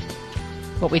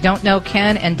 What we don't know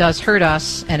can and does hurt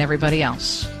us and everybody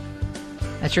else.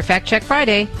 That's your Fact Check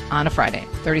Friday on a Friday,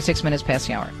 36 minutes past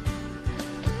the hour.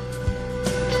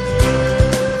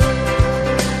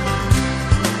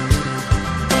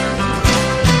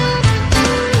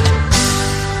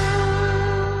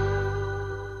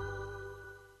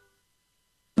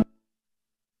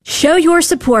 Show your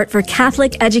support for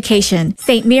Catholic education.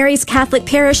 St. Mary's Catholic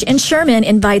Parish in Sherman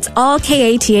invites all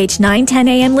KATH 910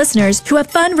 AM listeners to a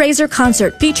fundraiser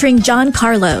concert featuring John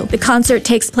Carlo. The concert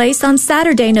takes place on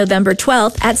Saturday, November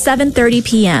 12th at 7:30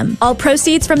 p.m. All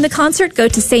proceeds from the concert go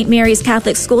to St. Mary's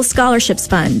Catholic School Scholarships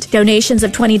Fund. Donations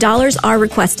of $20 are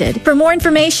requested. For more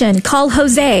information, call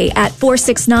Jose at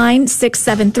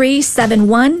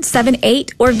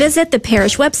 469-673-7178 or visit the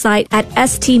parish website at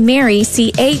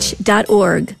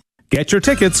stmarych.org. Get your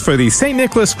tickets for the St.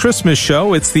 Nicholas Christmas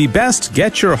Show. It's the best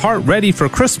Get Your Heart Ready for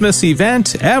Christmas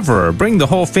event ever. Bring the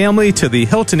whole family to the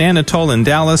Hilton Anatole in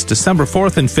Dallas, December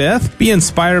 4th and 5th. Be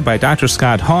inspired by Dr.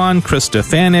 Scott Hahn, Chris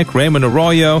Stefanik, Raymond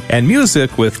Arroyo, and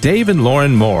music with Dave and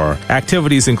Lauren Moore.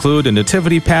 Activities include a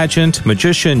nativity pageant,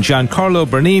 magician Giancarlo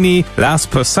Bernini, Las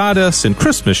Posadas, and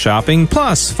Christmas shopping,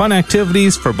 plus fun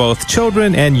activities for both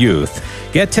children and youth.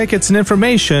 Get tickets and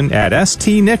information at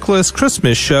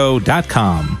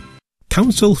stnicholaschristmasshow.com.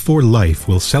 Council for Life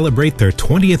will celebrate their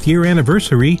 20th year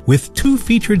anniversary with 2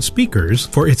 featured speakers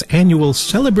for its annual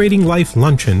Celebrating Life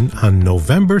luncheon on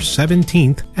November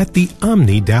 17th at the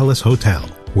Omni Dallas Hotel.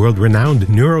 World-renowned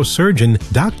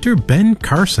neurosurgeon Dr. Ben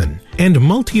Carson and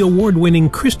multi-award-winning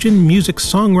Christian music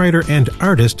songwriter and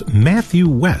artist Matthew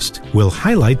West will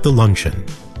highlight the luncheon.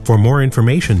 For more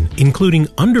information, including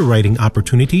underwriting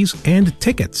opportunities and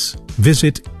tickets,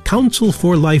 visit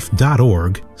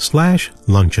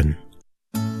councilforlife.org/luncheon.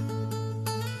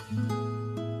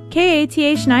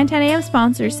 KATH 910 AM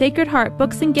sponsor Sacred Heart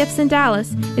Books and Gifts in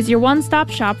Dallas is your one-stop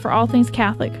shop for all things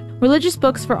Catholic. Religious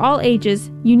books for all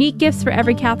ages, unique gifts for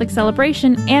every Catholic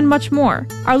celebration, and much more.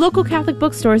 Our local Catholic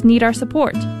bookstores need our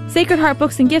support. Sacred Heart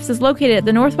Books and Gifts is located at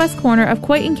the northwest corner of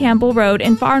Coit and Campbell Road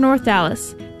in far north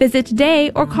Dallas. Visit today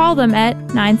or call them at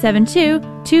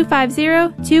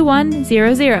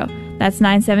 972-250-2100. That's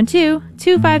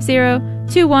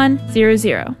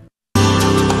 972-250-2100.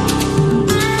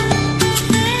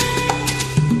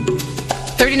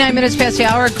 39 minutes past the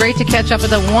hour. Great to catch up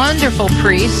with a wonderful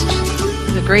priest.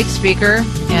 He's a great speaker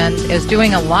and is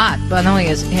doing a lot, not only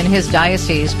in his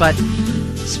diocese, but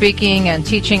speaking and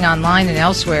teaching online and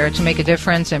elsewhere to make a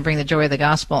difference and bring the joy of the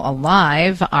gospel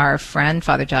alive. Our friend,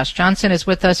 Father Josh Johnson, is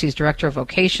with us. He's Director of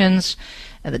Vocations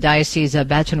at the Diocese of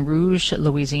Baton Rouge,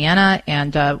 Louisiana.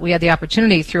 And we had the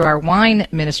opportunity through our wine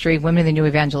ministry, Women in the New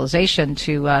Evangelization,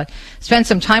 to spend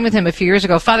some time with him a few years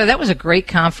ago. Father, that was a great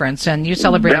conference, and you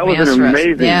celebrated Mass for us.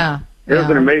 It was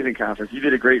an amazing conference. You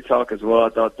did a great talk as well. I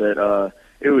thought that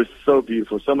It was so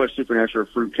beautiful. So much supernatural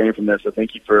fruit came from that. So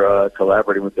thank you for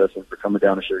collaborating with us and for coming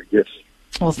down to share your gifts.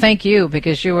 Well, thank you,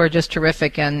 because you were just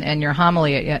terrific, and your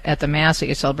homily at the Mass that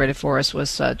you celebrated for us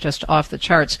was just off the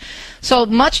charts. So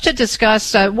much to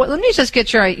discuss. Let me just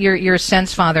get your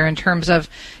sense, Father, in terms of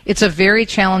it's a very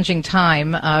challenging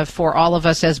time for all of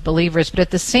us as believers, but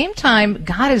at the same time,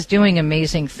 God is doing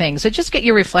amazing things. So just get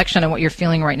your reflection on what you're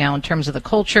feeling right now in terms of the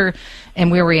culture and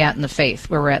where we're at in the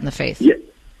faith. Yeah,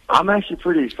 I'm actually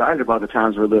pretty excited about the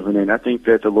times we're living in. I think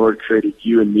that the Lord created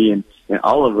you and me and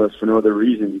all of us for no other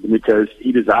reason, because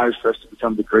He desires for us to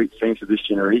become the great saints of this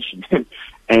generation.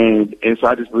 and so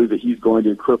I just believe that He's going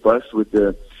to equip us with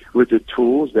the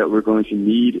tools that we're going to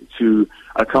need to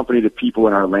accompany the people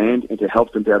in our land and to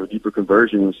help them to have a deeper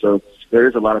conversion. And so there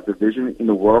is a lot of division in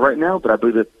the world right now, but I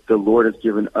believe that the Lord has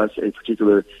given us a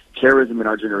particular charism in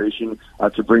our generation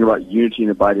to bring about unity in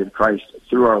the body of Christ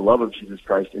through our love of Jesus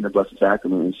Christ in the Blessed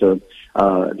Sacrament. And so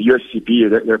the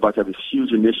USCCB, they're about to have this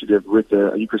huge initiative with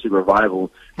the Eucharistic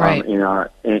revival in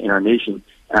our nation.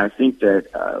 And I think that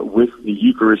with the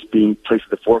Eucharist being placed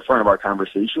at the forefront of our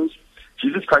conversations,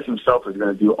 Jesus Christ Himself is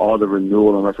going to do all the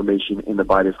renewal and reformation in the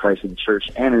body of Christ in the church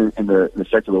and in the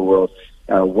secular world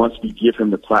once we give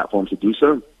Him the platform to do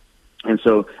so. And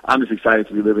so I'm just excited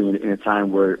to be living in a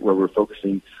time where we're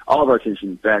focusing all of our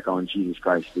attention back on Jesus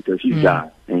Christ, because He's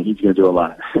God and He's going to do a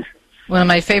lot. One of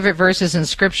my favorite verses in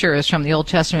Scripture is from the Old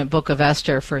Testament book of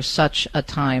Esther, for such a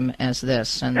time as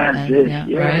this.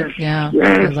 Right? Yeah,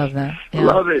 I love that. Yeah.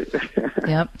 Love it.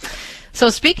 Yep. So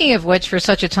speaking of which, for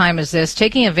such a time as this,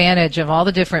 taking advantage of all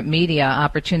the different media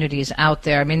opportunities out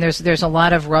there, I mean, there's a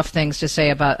lot of rough things to say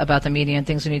about the media and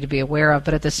things we need to be aware of,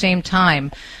 but at the same time,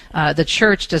 the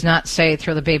church does not say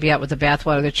throw the baby out with the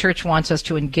bathwater. The church wants us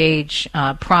to engage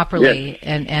properly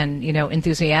and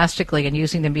enthusiastically and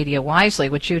using the media wisely,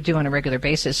 which you do on a regular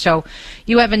basis. So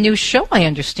you have a new show, I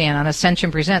understand, on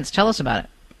Ascension Presents. Tell us about it.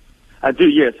 I do,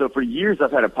 yeah. So for years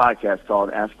I've had a podcast called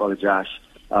Ask Father Josh,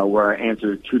 where I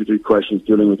answer 2 to 3 questions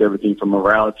dealing with everything from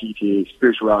morality to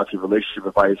spirituality, relationship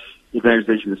advice,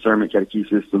 evangelization, discernment,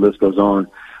 catechesis, the list goes on.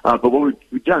 But what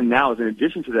we've done now is, in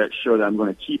addition to that show that I'm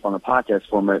going to keep on the podcast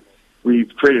format,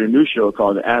 we've created a new show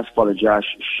called the Ask Father Josh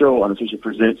Show on Ascension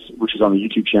Presents, which is on the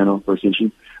YouTube channel for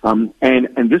Ascension.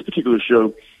 And this particular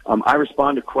show, I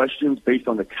respond to questions based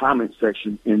on the comment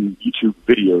section in YouTube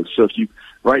videos. So if you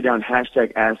write down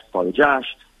hashtag Ask Father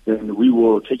Josh, then we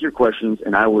will take your questions,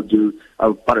 and I will do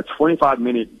about a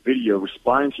 25-minute video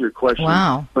responding to your questions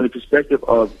from the perspective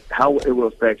of how it will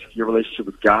affect your relationship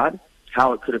with God,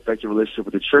 how it could affect your relationship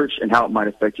with the church, and how it might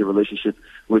affect your relationship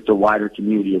with the wider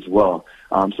community as well.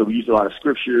 So we use a lot of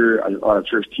scripture, a lot of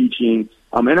church teaching,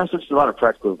 and also just a lot of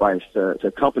practical advice to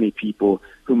accompany people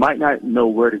who might not know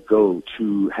where to go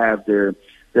to have their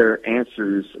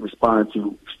answers responded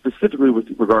to, specifically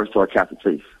with regards to our Catholic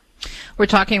faith. We're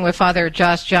talking with Father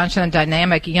Josh Johnson, a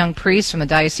dynamic young priest from the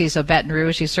Diocese of Baton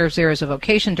Rouge. He serves there as a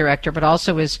vocation director, but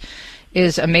also is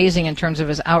amazing in terms of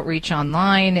his outreach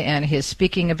online and his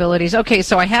speaking abilities. Okay,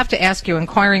 so I have to ask you,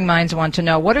 inquiring minds want to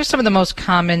know, what are some of the most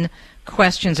common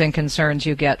questions and concerns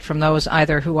you get from those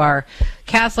either who are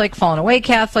Catholic, fallen away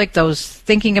Catholic, those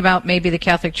thinking about maybe the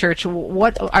Catholic Church?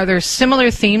 What are there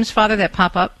similar themes, Father, that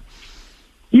pop up?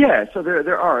 Yeah, so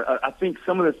there are. I think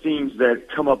some of the themes that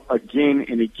come up again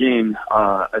and again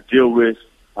deal with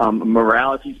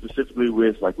morality, specifically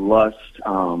with like lust.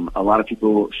 A lot of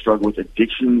people struggle with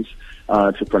addictions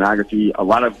to pornography. A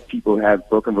lot of people have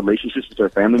broken relationships with their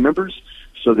family members,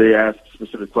 so they ask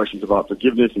specific questions about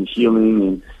forgiveness and healing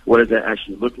and what does that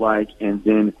actually look like. And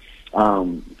then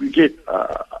we get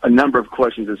a number of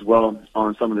questions as well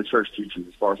on some of the church teachings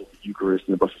as far as the Eucharist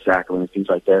and the Blessed Sacrament and things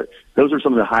like that. Those are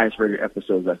some of the highest rated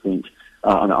episodes, I think,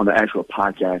 on the actual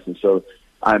podcast. And so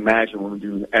I imagine when we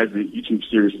do, as the YouTube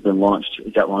series has been launched,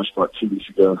 it got launched about 2 weeks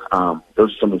ago,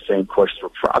 those are some of the same questions we're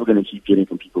probably going to keep getting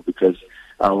from people, because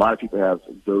a lot of people have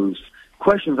those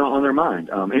questions on their mind.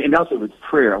 And also with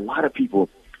prayer, a lot of people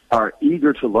are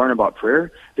eager to learn about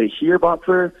prayer. They hear about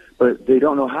prayer, but they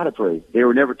don't know how to pray. They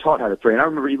were never taught how to pray. And I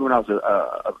remember even when I was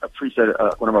a priest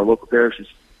at one of our local parishes,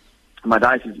 my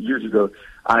diocese years ago,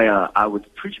 I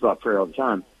would preach about prayer all the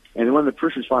time. And then one of the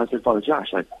parishioners finally said, Father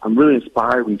Josh, I'm really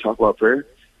inspired when you talk about prayer,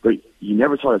 but you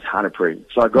never taught us how to pray.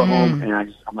 So I go home and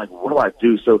I'm like, what do I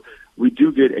do? So we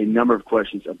do get a number of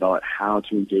questions about how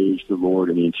to engage the Lord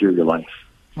in the interior life.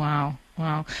 Wow.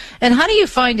 And how do you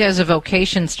find, as a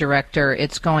vocations director,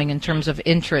 it's going in terms of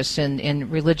interest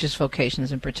in religious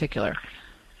vocations in particular?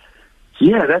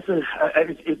 Yeah, that's an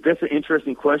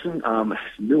interesting question.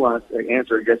 Nuanced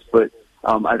answer, I guess, but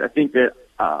I think that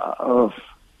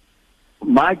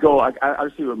my goal, I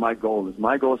see what my goal is.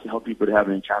 My goal is to help people to have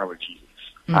an encounter with Jesus.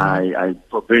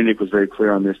 Pope Benedict was very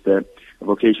clear on this, that a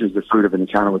vocation is the fruit of an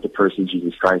encounter with the person,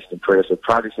 Jesus Christ, and prayer. So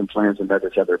projects and plans and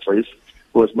methods have their place.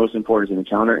 What's most important is an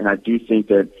encounter, and I do think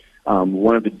that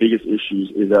one of the biggest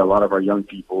issues is that a lot of our young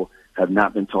people have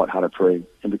not been taught how to pray.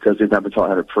 And because they've not been taught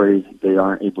how to pray, they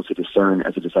aren't able to discern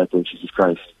as a disciple of Jesus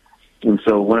Christ. And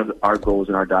so one of our goals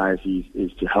in our diocese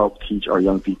is to help teach our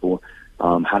young people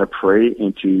how to pray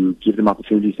and to give them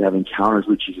opportunities to have encounters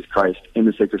with Jesus Christ in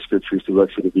the sacred scriptures through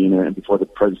Lectio Divina and before the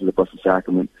presence of the Blessed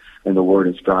Sacrament and the Word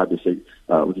inscribed with the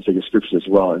sacred scriptures as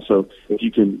well. And so if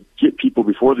you can get people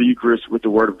before the Eucharist with the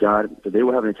Word of God, that they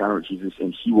will have an encounter with Jesus,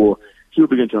 and He will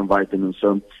begin to invite them. And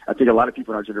so I think a lot of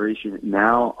people in our generation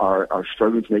now are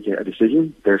struggling to make a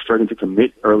decision. They're struggling to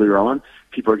commit earlier on.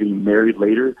 People are getting married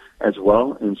later as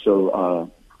well. And so,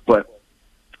 but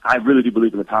I really do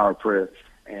believe in the power of prayer.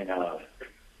 And,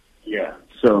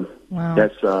 so wow.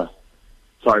 That's,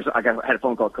 sorry, I had a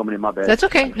phone call coming in, my bad. That's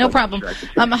okay, no problem.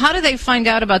 How do they find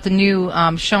out about the new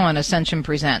show on Ascension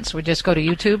Presents? We just go to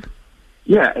YouTube?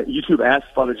 Yeah, YouTube, Ask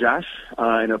Father Josh,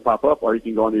 and it'll pop up, or you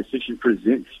can go on the Ascension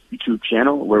Presents YouTube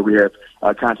channel, where we have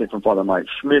content from Father Mike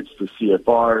Schmitz, the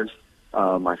CFRs,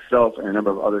 myself, and a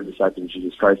number of other disciples of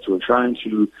Jesus Christ who are trying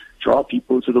to draw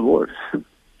people to the Lord.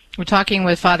 We're talking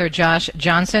with Father Josh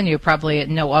Johnson. You probably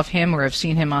know of him or have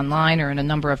seen him online or in a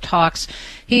number of talks.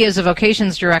 He is a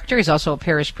vocations director. He's also a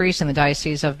parish priest in the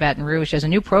Diocese of Baton Rouge. He has a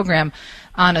new program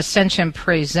on Ascension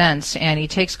Presents, and he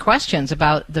takes questions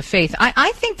about the faith.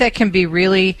 I think that can be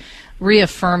really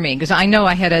reaffirming, because I know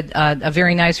I had a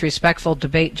very nice, respectful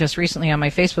debate just recently on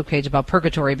my Facebook page about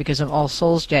purgatory because of All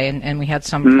Souls Day, and we had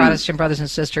some Protestant brothers and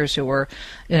sisters who were,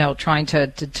 trying to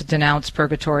denounce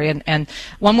purgatory, and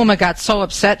one woman got so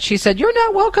upset, she said, "You're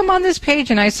not welcome on this page,"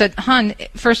 and I said, "Hon,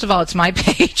 first of all, it's my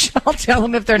page. I'll tell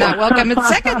them if they're not welcome, and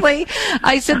secondly,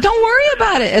 I said, don't worry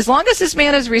about it. As long as this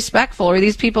man is respectful, or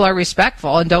these people are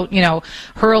respectful, and don't,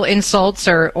 hurl insults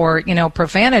or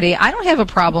profanity, I don't have a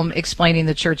problem explaining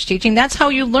the church teaching. That's how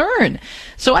you learn."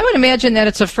 So I would imagine that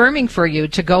it's affirming for you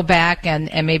to go back and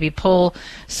maybe pull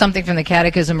something from the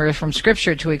Catechism or from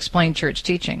Scripture to explain church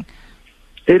teaching.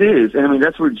 It is. And I mean,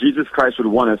 that's where Jesus Christ would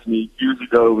want us. I mean, years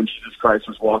ago when Jesus Christ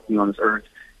was walking on this earth,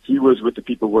 He was with the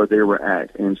people where they were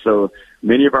at. And so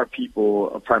many of our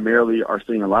people primarily are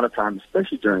spending a lot of time,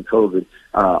 especially during COVID,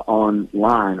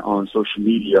 online, on social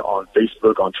media, on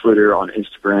Facebook, on Twitter, on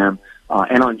Instagram,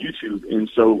 and on YouTube. And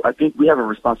so I think we have a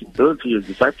responsibility as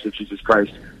disciples of Jesus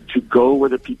Christ to go where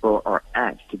the people are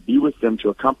at, to be with them, to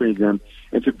accompany them,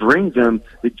 and to bring them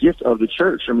the gift of the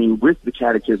church. I mean, with the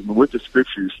catechism, with the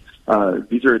scriptures,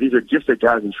 these are gifts that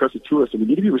God has entrusted to us, and we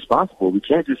need to be responsible. We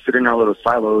can't just sit in our little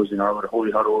silos, in our little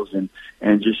holy huddles, and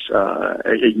just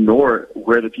ignore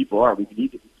where the people are. We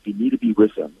need to be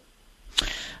with them.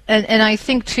 And I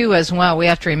think, too, as well, we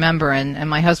have to remember, and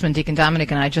my husband, Deacon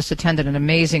Dominic, and I just attended an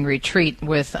amazing retreat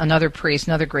with another priest,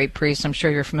 another great priest. I'm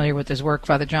sure you're familiar with his work,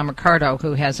 Father John Ricardo,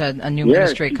 who has a new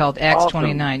ministry called Acts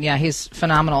 29. Yeah, he's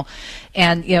phenomenal.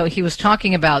 And, he was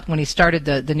talking about when he started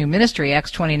the new ministry,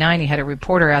 Acts 29, he had a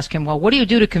reporter ask him, well, what do you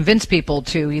do to convince people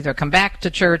to either come back to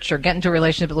church or get into a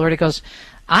relationship with the Lord? He goes,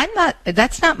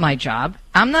 that's not my job.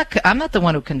 I'm not the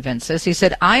one who convinces. He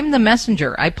said, I'm the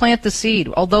messenger. I plant the seed.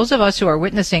 All those of us who are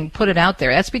witnessing, put it out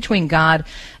there. That's between God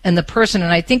and the person.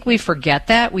 And I think we forget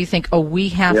that. We think, we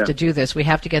have to do this. We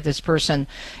have to get this person,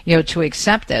 to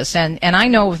accept this. And I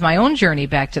know with my own journey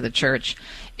back to the church,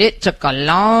 it took a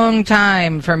long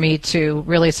time for me to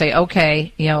really say,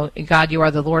 okay, God, you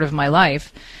are the Lord of my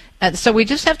life. So we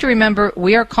just have to remember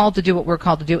we are called to do what we're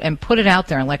called to do and put it out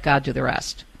there and let God do the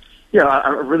rest. Yeah, I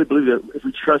really believe that if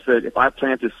we trust that if I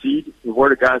plant the seed, the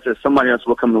Word of God says somebody else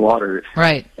will come to water it.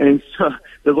 Right. And so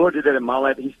the Lord did that in my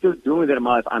life. He's still doing that in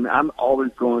my life. I'm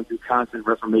always going through constant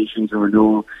reformations and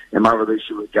renewal in my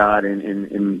relationship with God and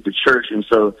the church. And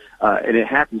so, and it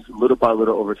happens little by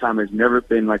little over time. There's never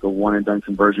been like a one-and-done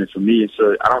conversion for me. And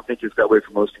so I don't think it's that way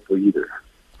for most people either.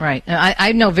 Right.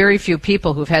 I know very few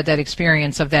people who've had that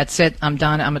experience of that's it, I'm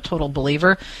done, I'm a total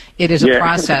believer. It is a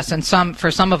process. And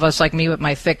for some of us, like me with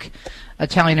my thick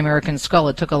Italian-American skull,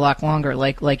 it took a lot longer,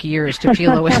 like years to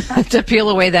peel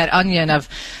away that onion of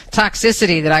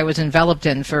toxicity that I was enveloped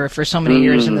in for so many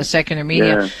years in the second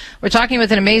intermediate. Yeah. We're talking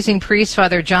with an amazing priest,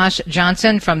 Father Josh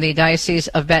Johnson from the Diocese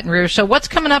of Baton Rouge. So what's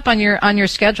coming up on your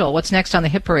schedule? What's next on the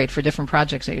hit parade for different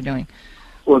projects that you're doing?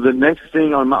 Well, the next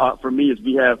thing for me is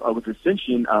we have, with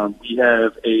Ascension, we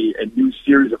have a new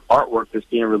series of artwork that's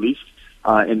being released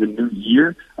in the new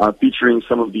year, featuring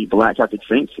some of the Black Catholic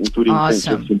saints, including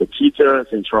Saint Joseph Bakita,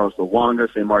 Saint Charles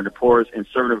Lwanga, Saint Martin de Porres, and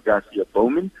Servant of God, Thea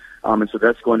Bowman. And so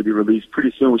that's going to be released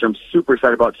pretty soon, which I'm super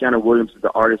excited about. Tiana Williams is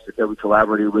the artist that we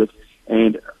collaborated with.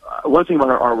 And one thing about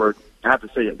her artwork, I have to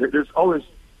say it. There's always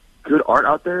good art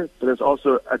out there, but there's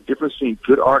also a difference between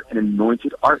good art and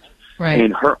anointed art. Right.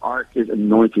 And her art is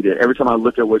anointed. Every time I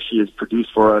look at what she has produced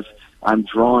for us, I'm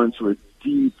drawn to a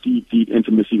deep, deep, deep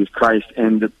intimacy with Christ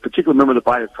and the particular member of the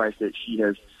body of Christ that she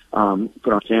has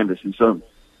put on canvas. And so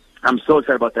I'm so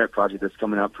excited about that project that's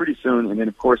coming out pretty soon. And then,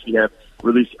 of course, we have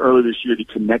released earlier this year the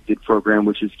Connected program,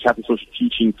 which is Catholic social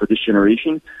teaching for this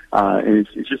generation. And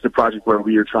it's just a project where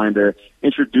we are trying to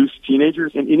introduce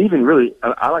teenagers and even really,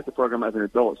 I like the program as an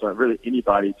adult, so really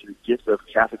anybody to the gift of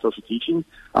Catholic social teaching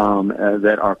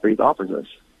that our faith offers us.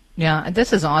 Yeah,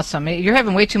 this is awesome. You're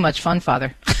having way too much fun,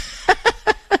 Father.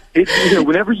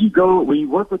 Whenever when you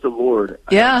work with the Lord,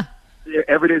 yeah,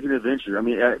 every day is an adventure. I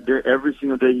mean, every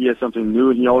single day he has something new,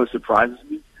 and he always surprises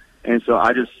me. And so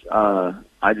I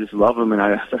just love him, and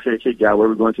I say, okay, God, where are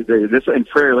we going today? This in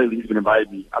prayer lately, he's been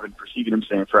inviting me. I've been perceiving him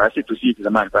saying prayer. I say perceive because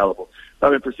I'm not infallible. But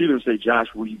I've been perceiving him say, Josh,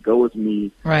 will you go with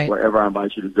me wherever I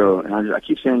invite you to go? And I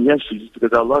keep saying yes, Jesus,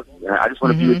 because I love you. I just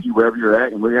want to be with you wherever you're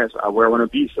at and where I want to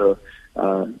be. So.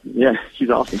 Yeah, she's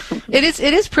awesome. It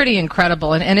is pretty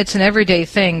incredible, and it's an everyday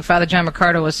thing. Father John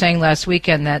Mercado was saying last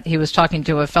weekend that he was talking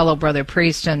to a fellow brother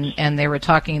priest, and they were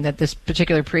talking that this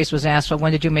particular priest was asked, well,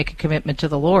 when did you make a commitment to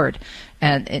the Lord?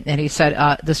 And he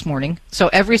said, this morning. So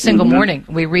every single morning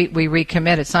we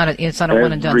recommit. It's not a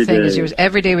one and done thing.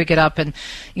 Every day we get up, and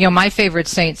my favorite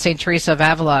saint, Saint Teresa of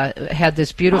Avila, had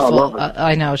this beautiful.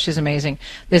 I know, she's amazing.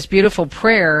 This beautiful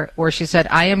prayer where she said,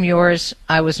 "I am yours.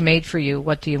 I was made for you.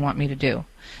 What do you want me to do?"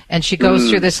 And she goes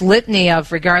through this litany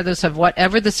of, regardless of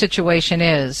whatever the situation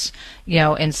is,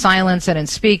 in silence and in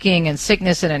speaking, in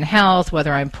sickness and in health,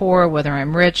 whether I'm poor, whether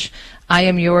I'm rich, I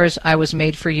am yours, I was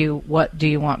made for you, what do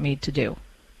you want me to do?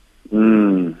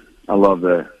 I love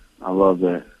that.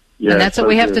 Yeah, and that's what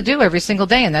we have to do every single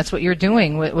day, and that's what you're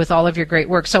doing with all of your great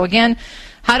work. So again,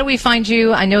 how do we find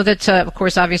you? I know that, of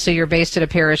course, obviously you're based at a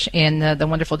parish in the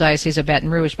wonderful Diocese of Baton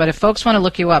Rouge, but if folks want to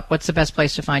look you up, what's the best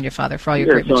place to find your Father for all your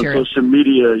great material? On social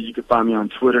media, you can find me on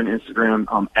Twitter and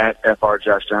Instagram at FR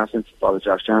Josh Johnson, Father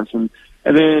Josh Johnson.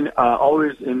 And then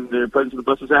always in the presence of the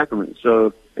Blessed Sacrament.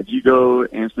 So if you go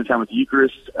and spend time with the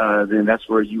Eucharist, then that's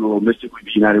where you will mystically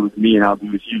be united with me, and I'll be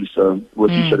with you. So we'll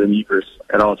see each other in the Eucharist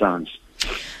at all times.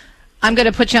 I'm going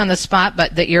to put you on the spot,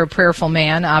 but that you're a prayerful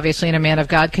man, obviously, and a man of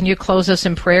God. Can you close us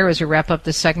in prayer as we wrap up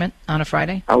this segment on a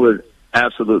Friday? I would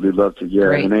absolutely love to, yeah.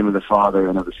 Great. In the name of the Father,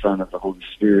 and of the Son, and of the Holy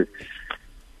Spirit.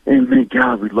 Amen.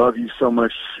 God, we love you so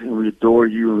much, and we adore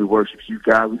you, and we worship you.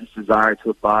 God, we just desire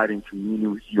to abide in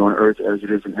communion with you on earth as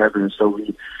it is in heaven. And so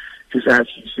we just ask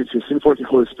you to send forth the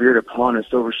Holy Spirit upon us,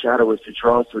 to overshadow us, to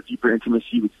draw us to a deeper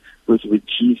intimacy with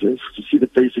Jesus, to see the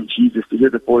face of Jesus, to hear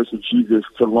the voice of Jesus,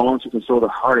 to long to console the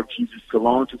heart of Jesus, to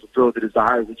long to fulfill the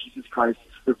desires of Jesus Christ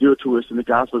revealed to us in the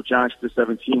Gospel of John chapter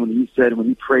 17 when he said, when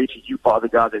he prayed to you, Father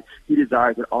God, that he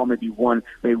desires that all may be one.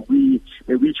 May we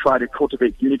try to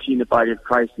cultivate unity in the body of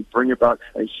Christ and bring about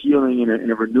a healing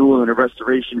and a renewal and a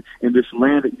restoration in this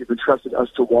land that you've entrusted us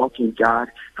to walk in, God.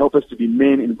 Help us to be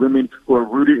men and women who are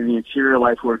rooted in the interior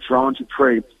life, who are drawn to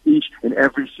pray each and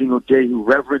every single day, who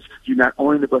reverence you not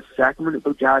only in the Blessed Sacrament,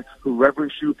 but God, who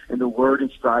reverence you in the Word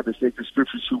inscribed in sacred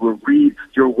scriptures, who will read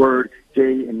your Word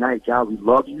day and night. God, we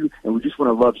love you, and we just want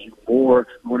to love you more.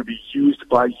 We want to be used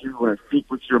by you. We want to think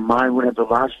with your mind. We want to have the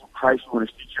lives of Christ. We want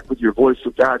to speak with your voice.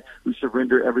 So, God, we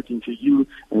surrender everything to you,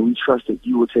 and we trust that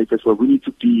you will take us where we need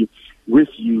to be with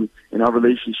you in our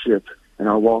relationship and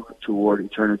our walk toward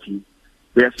eternity.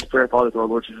 We ask this prayer, Father, through our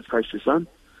Lord Jesus Christ, your Son,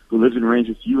 who lives and reigns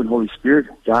with you and Holy Spirit,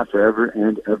 God, forever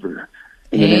and ever.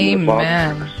 In the name of the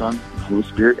Father, the Son, and the Holy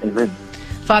Spirit. Amen.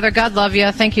 Father, God love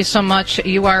you. Thank you so much.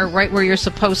 You are right where you're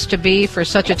supposed to be for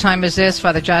such a time as this.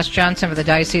 Father Josh Johnson for the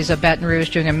Diocese of Baton Rouge,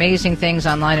 doing amazing things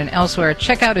online and elsewhere.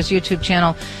 Check out his YouTube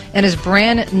channel and his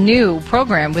brand new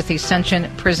program with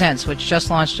Ascension Presents, which just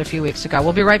launched a few weeks ago.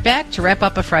 We'll be right back to wrap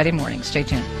up a Friday morning. Stay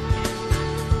tuned.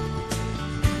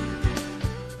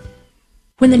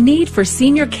 When the need for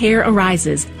senior care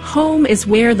arises, home is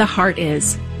where the heart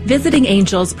is. Visiting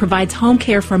Angels provides home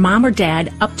care for mom or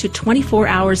dad up to 24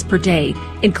 hours per day,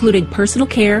 including personal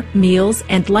care, meals,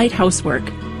 and light housework.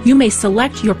 You may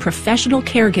select your professional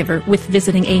caregiver with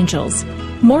Visiting Angels.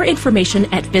 More information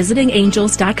at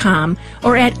visitingangels.com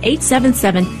or at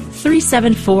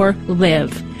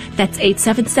 877-374-LIVE. That's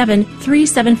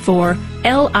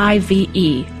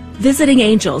 877-374-LIVE. Visiting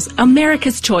Angels,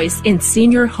 America's choice in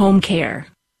senior home care.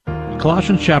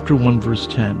 Colossians chapter 1, verse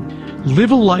 10.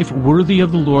 Live a life worthy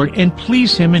of the Lord and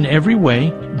please Him in every way,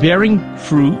 bearing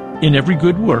fruit in every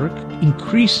good work,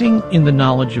 increasing in the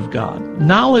knowledge of God.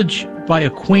 Knowledge by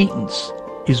acquaintance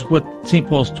is what St.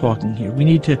 Paul's talking here. We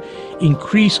need to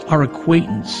increase our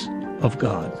acquaintance of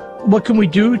God. What can we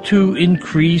do to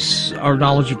increase our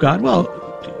knowledge of God? Well,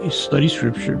 study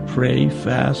Scripture, pray,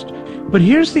 fast. But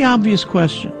here's the obvious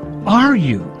question. Are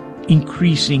you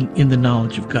increasing in the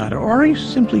knowledge of God? Or are you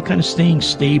simply kind of staying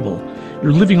stable?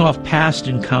 You're living off past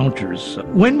encounters.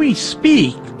 When we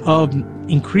speak of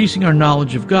increasing our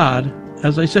knowledge of God,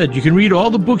 as I said, you can read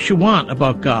all the books you want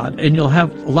about God and you'll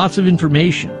have lots of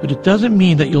information, but it doesn't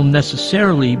mean that you'll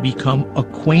necessarily become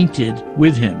acquainted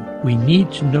with Him. We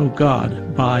need to know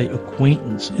God by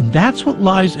acquaintance, and that's what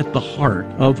lies at the heart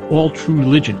of all true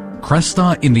religion.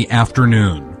 Cresta in the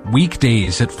afternoon,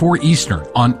 weekdays at 4 Eastern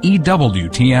on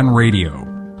EWTN Radio.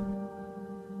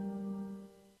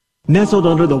 Nestled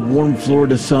under the warm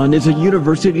Florida sun is a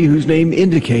university whose name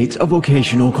indicates a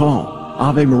vocational call.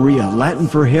 Ave Maria, Latin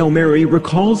for Hail Mary,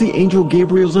 recalls the angel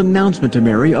Gabriel's announcement to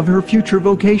Mary of her future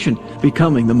vocation,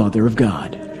 becoming the Mother of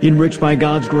God. Enriched by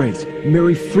God's grace,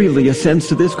 Mary freely assents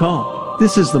to this call.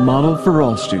 This is the model for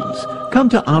all students. Come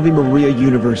to Ave Maria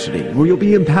University, where you'll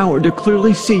be empowered to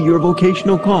clearly see your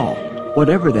vocational call,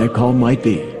 whatever that call might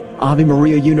be. Ave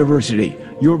Maria University,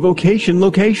 your vocation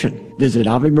location. Visit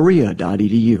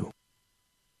avemaria.edu.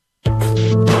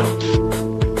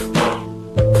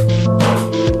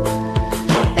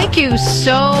 Thank you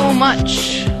so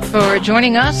much for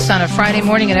joining us on a Friday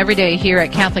morning and every day here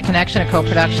at Catholic Connection, a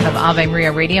co-production of Ave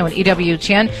Maria Radio and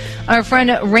EWTN. Our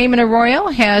friend Raymond Arroyo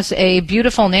has a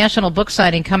beautiful national book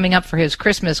signing coming up for his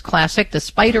Christmas classic, The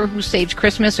Spider Who Saved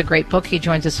Christmas, a great book. He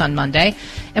joins us on Monday.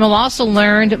 And we'll also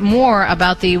learn more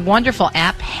about the wonderful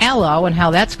app Hallow and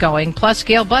how that's going, plus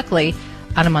Gail Buckley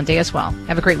on a Monday as well.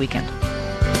 Have a great weekend.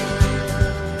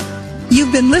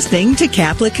 You've been listening to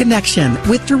Catholic Connection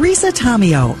with Teresa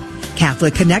Tomeo.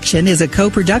 Catholic Connection is a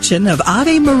co-production of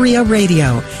Ave Maria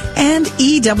Radio and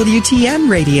EWTN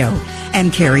Radio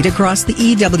and carried across the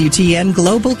EWTN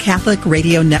Global Catholic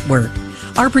Radio Network.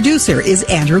 Our producer is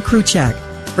Andrew Kruchek.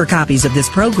 For copies of this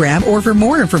program or for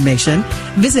more information,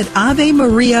 visit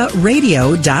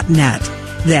AveMariaRadio.net.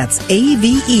 That's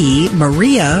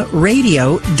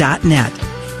AVEMariaRadio.net.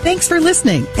 Thanks for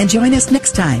listening, and join us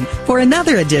next time for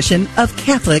another edition of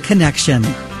Catholic Connection.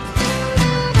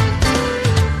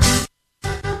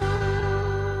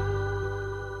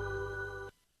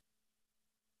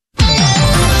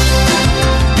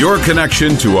 Your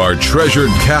connection to our treasured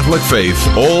Catholic faith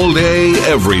all day,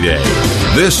 every day.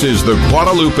 This is the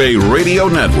Guadalupe Radio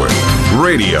Network,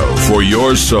 radio for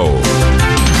your soul.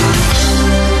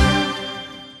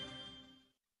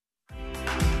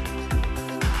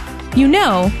 You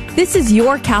know, this is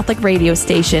your Catholic radio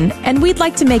station, and we'd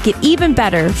like to make it even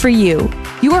better for you.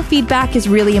 Your feedback is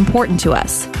really important to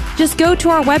us. Just go to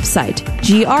our website,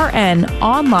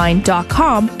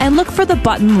 grnonline.com, and look for the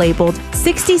button labeled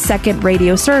 60-Second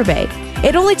Radio Survey.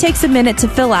 It only takes a minute to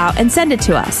fill out and send it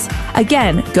to us.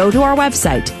 Again, go to our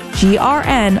website,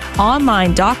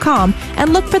 grnonline.com,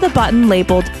 and look for the button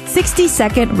labeled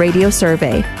 60-Second Radio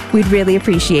Survey. We'd really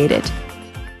appreciate it.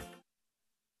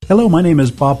 Hello, my name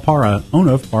is Bob Parra,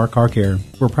 owner of Parra Car Care.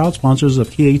 We're proud sponsors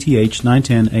of KATH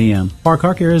 910 AM. Parra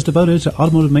Car Care is devoted to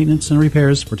automotive maintenance and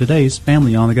repairs for today's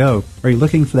family on the go. Are you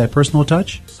looking for that personal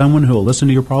touch? Someone who will listen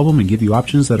to your problem and give you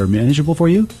options that are manageable for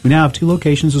you? We now have 2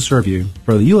 locations to serve you.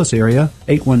 For the U.S. area,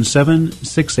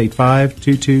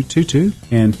 817-685-2222.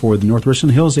 And for the North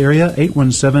Richland Hills area,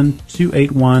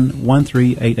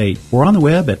 817-281-1388. We're on the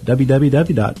web at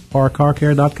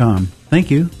www.parracarcare.com.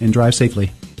 Thank you, and drive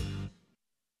safely.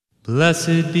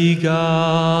 Blessed be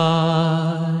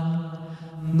God,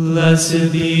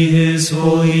 blessed be His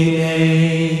holy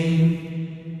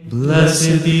name,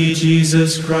 blessed be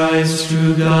Jesus Christ,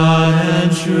 true God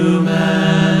and true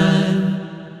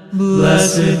man,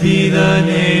 blessed be the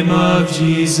name of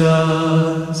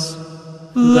Jesus,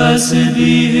 blessed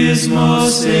be His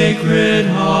most sacred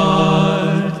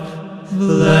heart,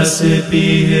 blessed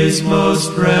be His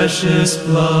most precious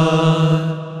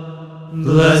blood.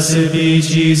 Blessed be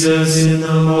Jesus in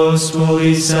the most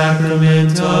holy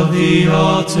sacrament of the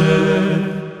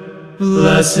altar.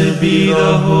 Blessed be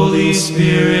the Holy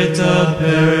Spirit, the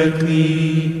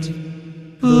Paraclete.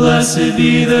 Blessed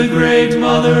be the great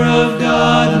Mother of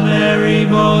God, Mary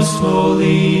most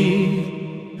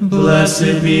holy.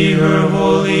 Blessed be her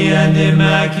holy and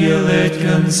immaculate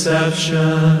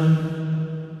conception.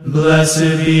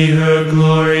 Blessed be her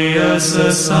glorious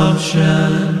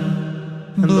assumption.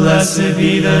 Blessed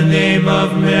be the name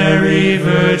of Mary,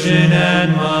 Virgin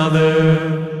and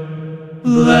Mother.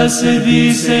 Blessed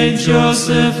be Saint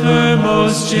Joseph, her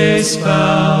most chaste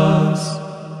spouse.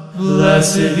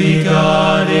 Blessed be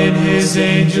God in His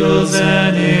angels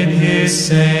and in His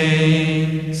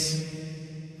saints.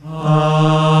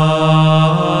 Amen.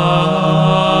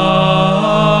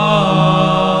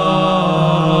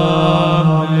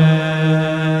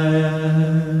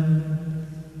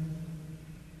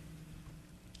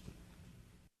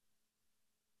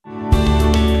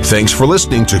 Thanks for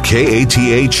listening to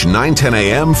KATH 910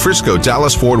 AM, Frisco,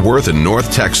 Dallas, Fort Worth, and North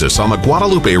Texas on the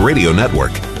Guadalupe Radio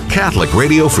Network. Catholic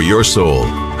radio for your soul.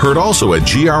 Heard also at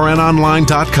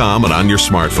grnonline.com and on your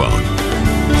smartphone.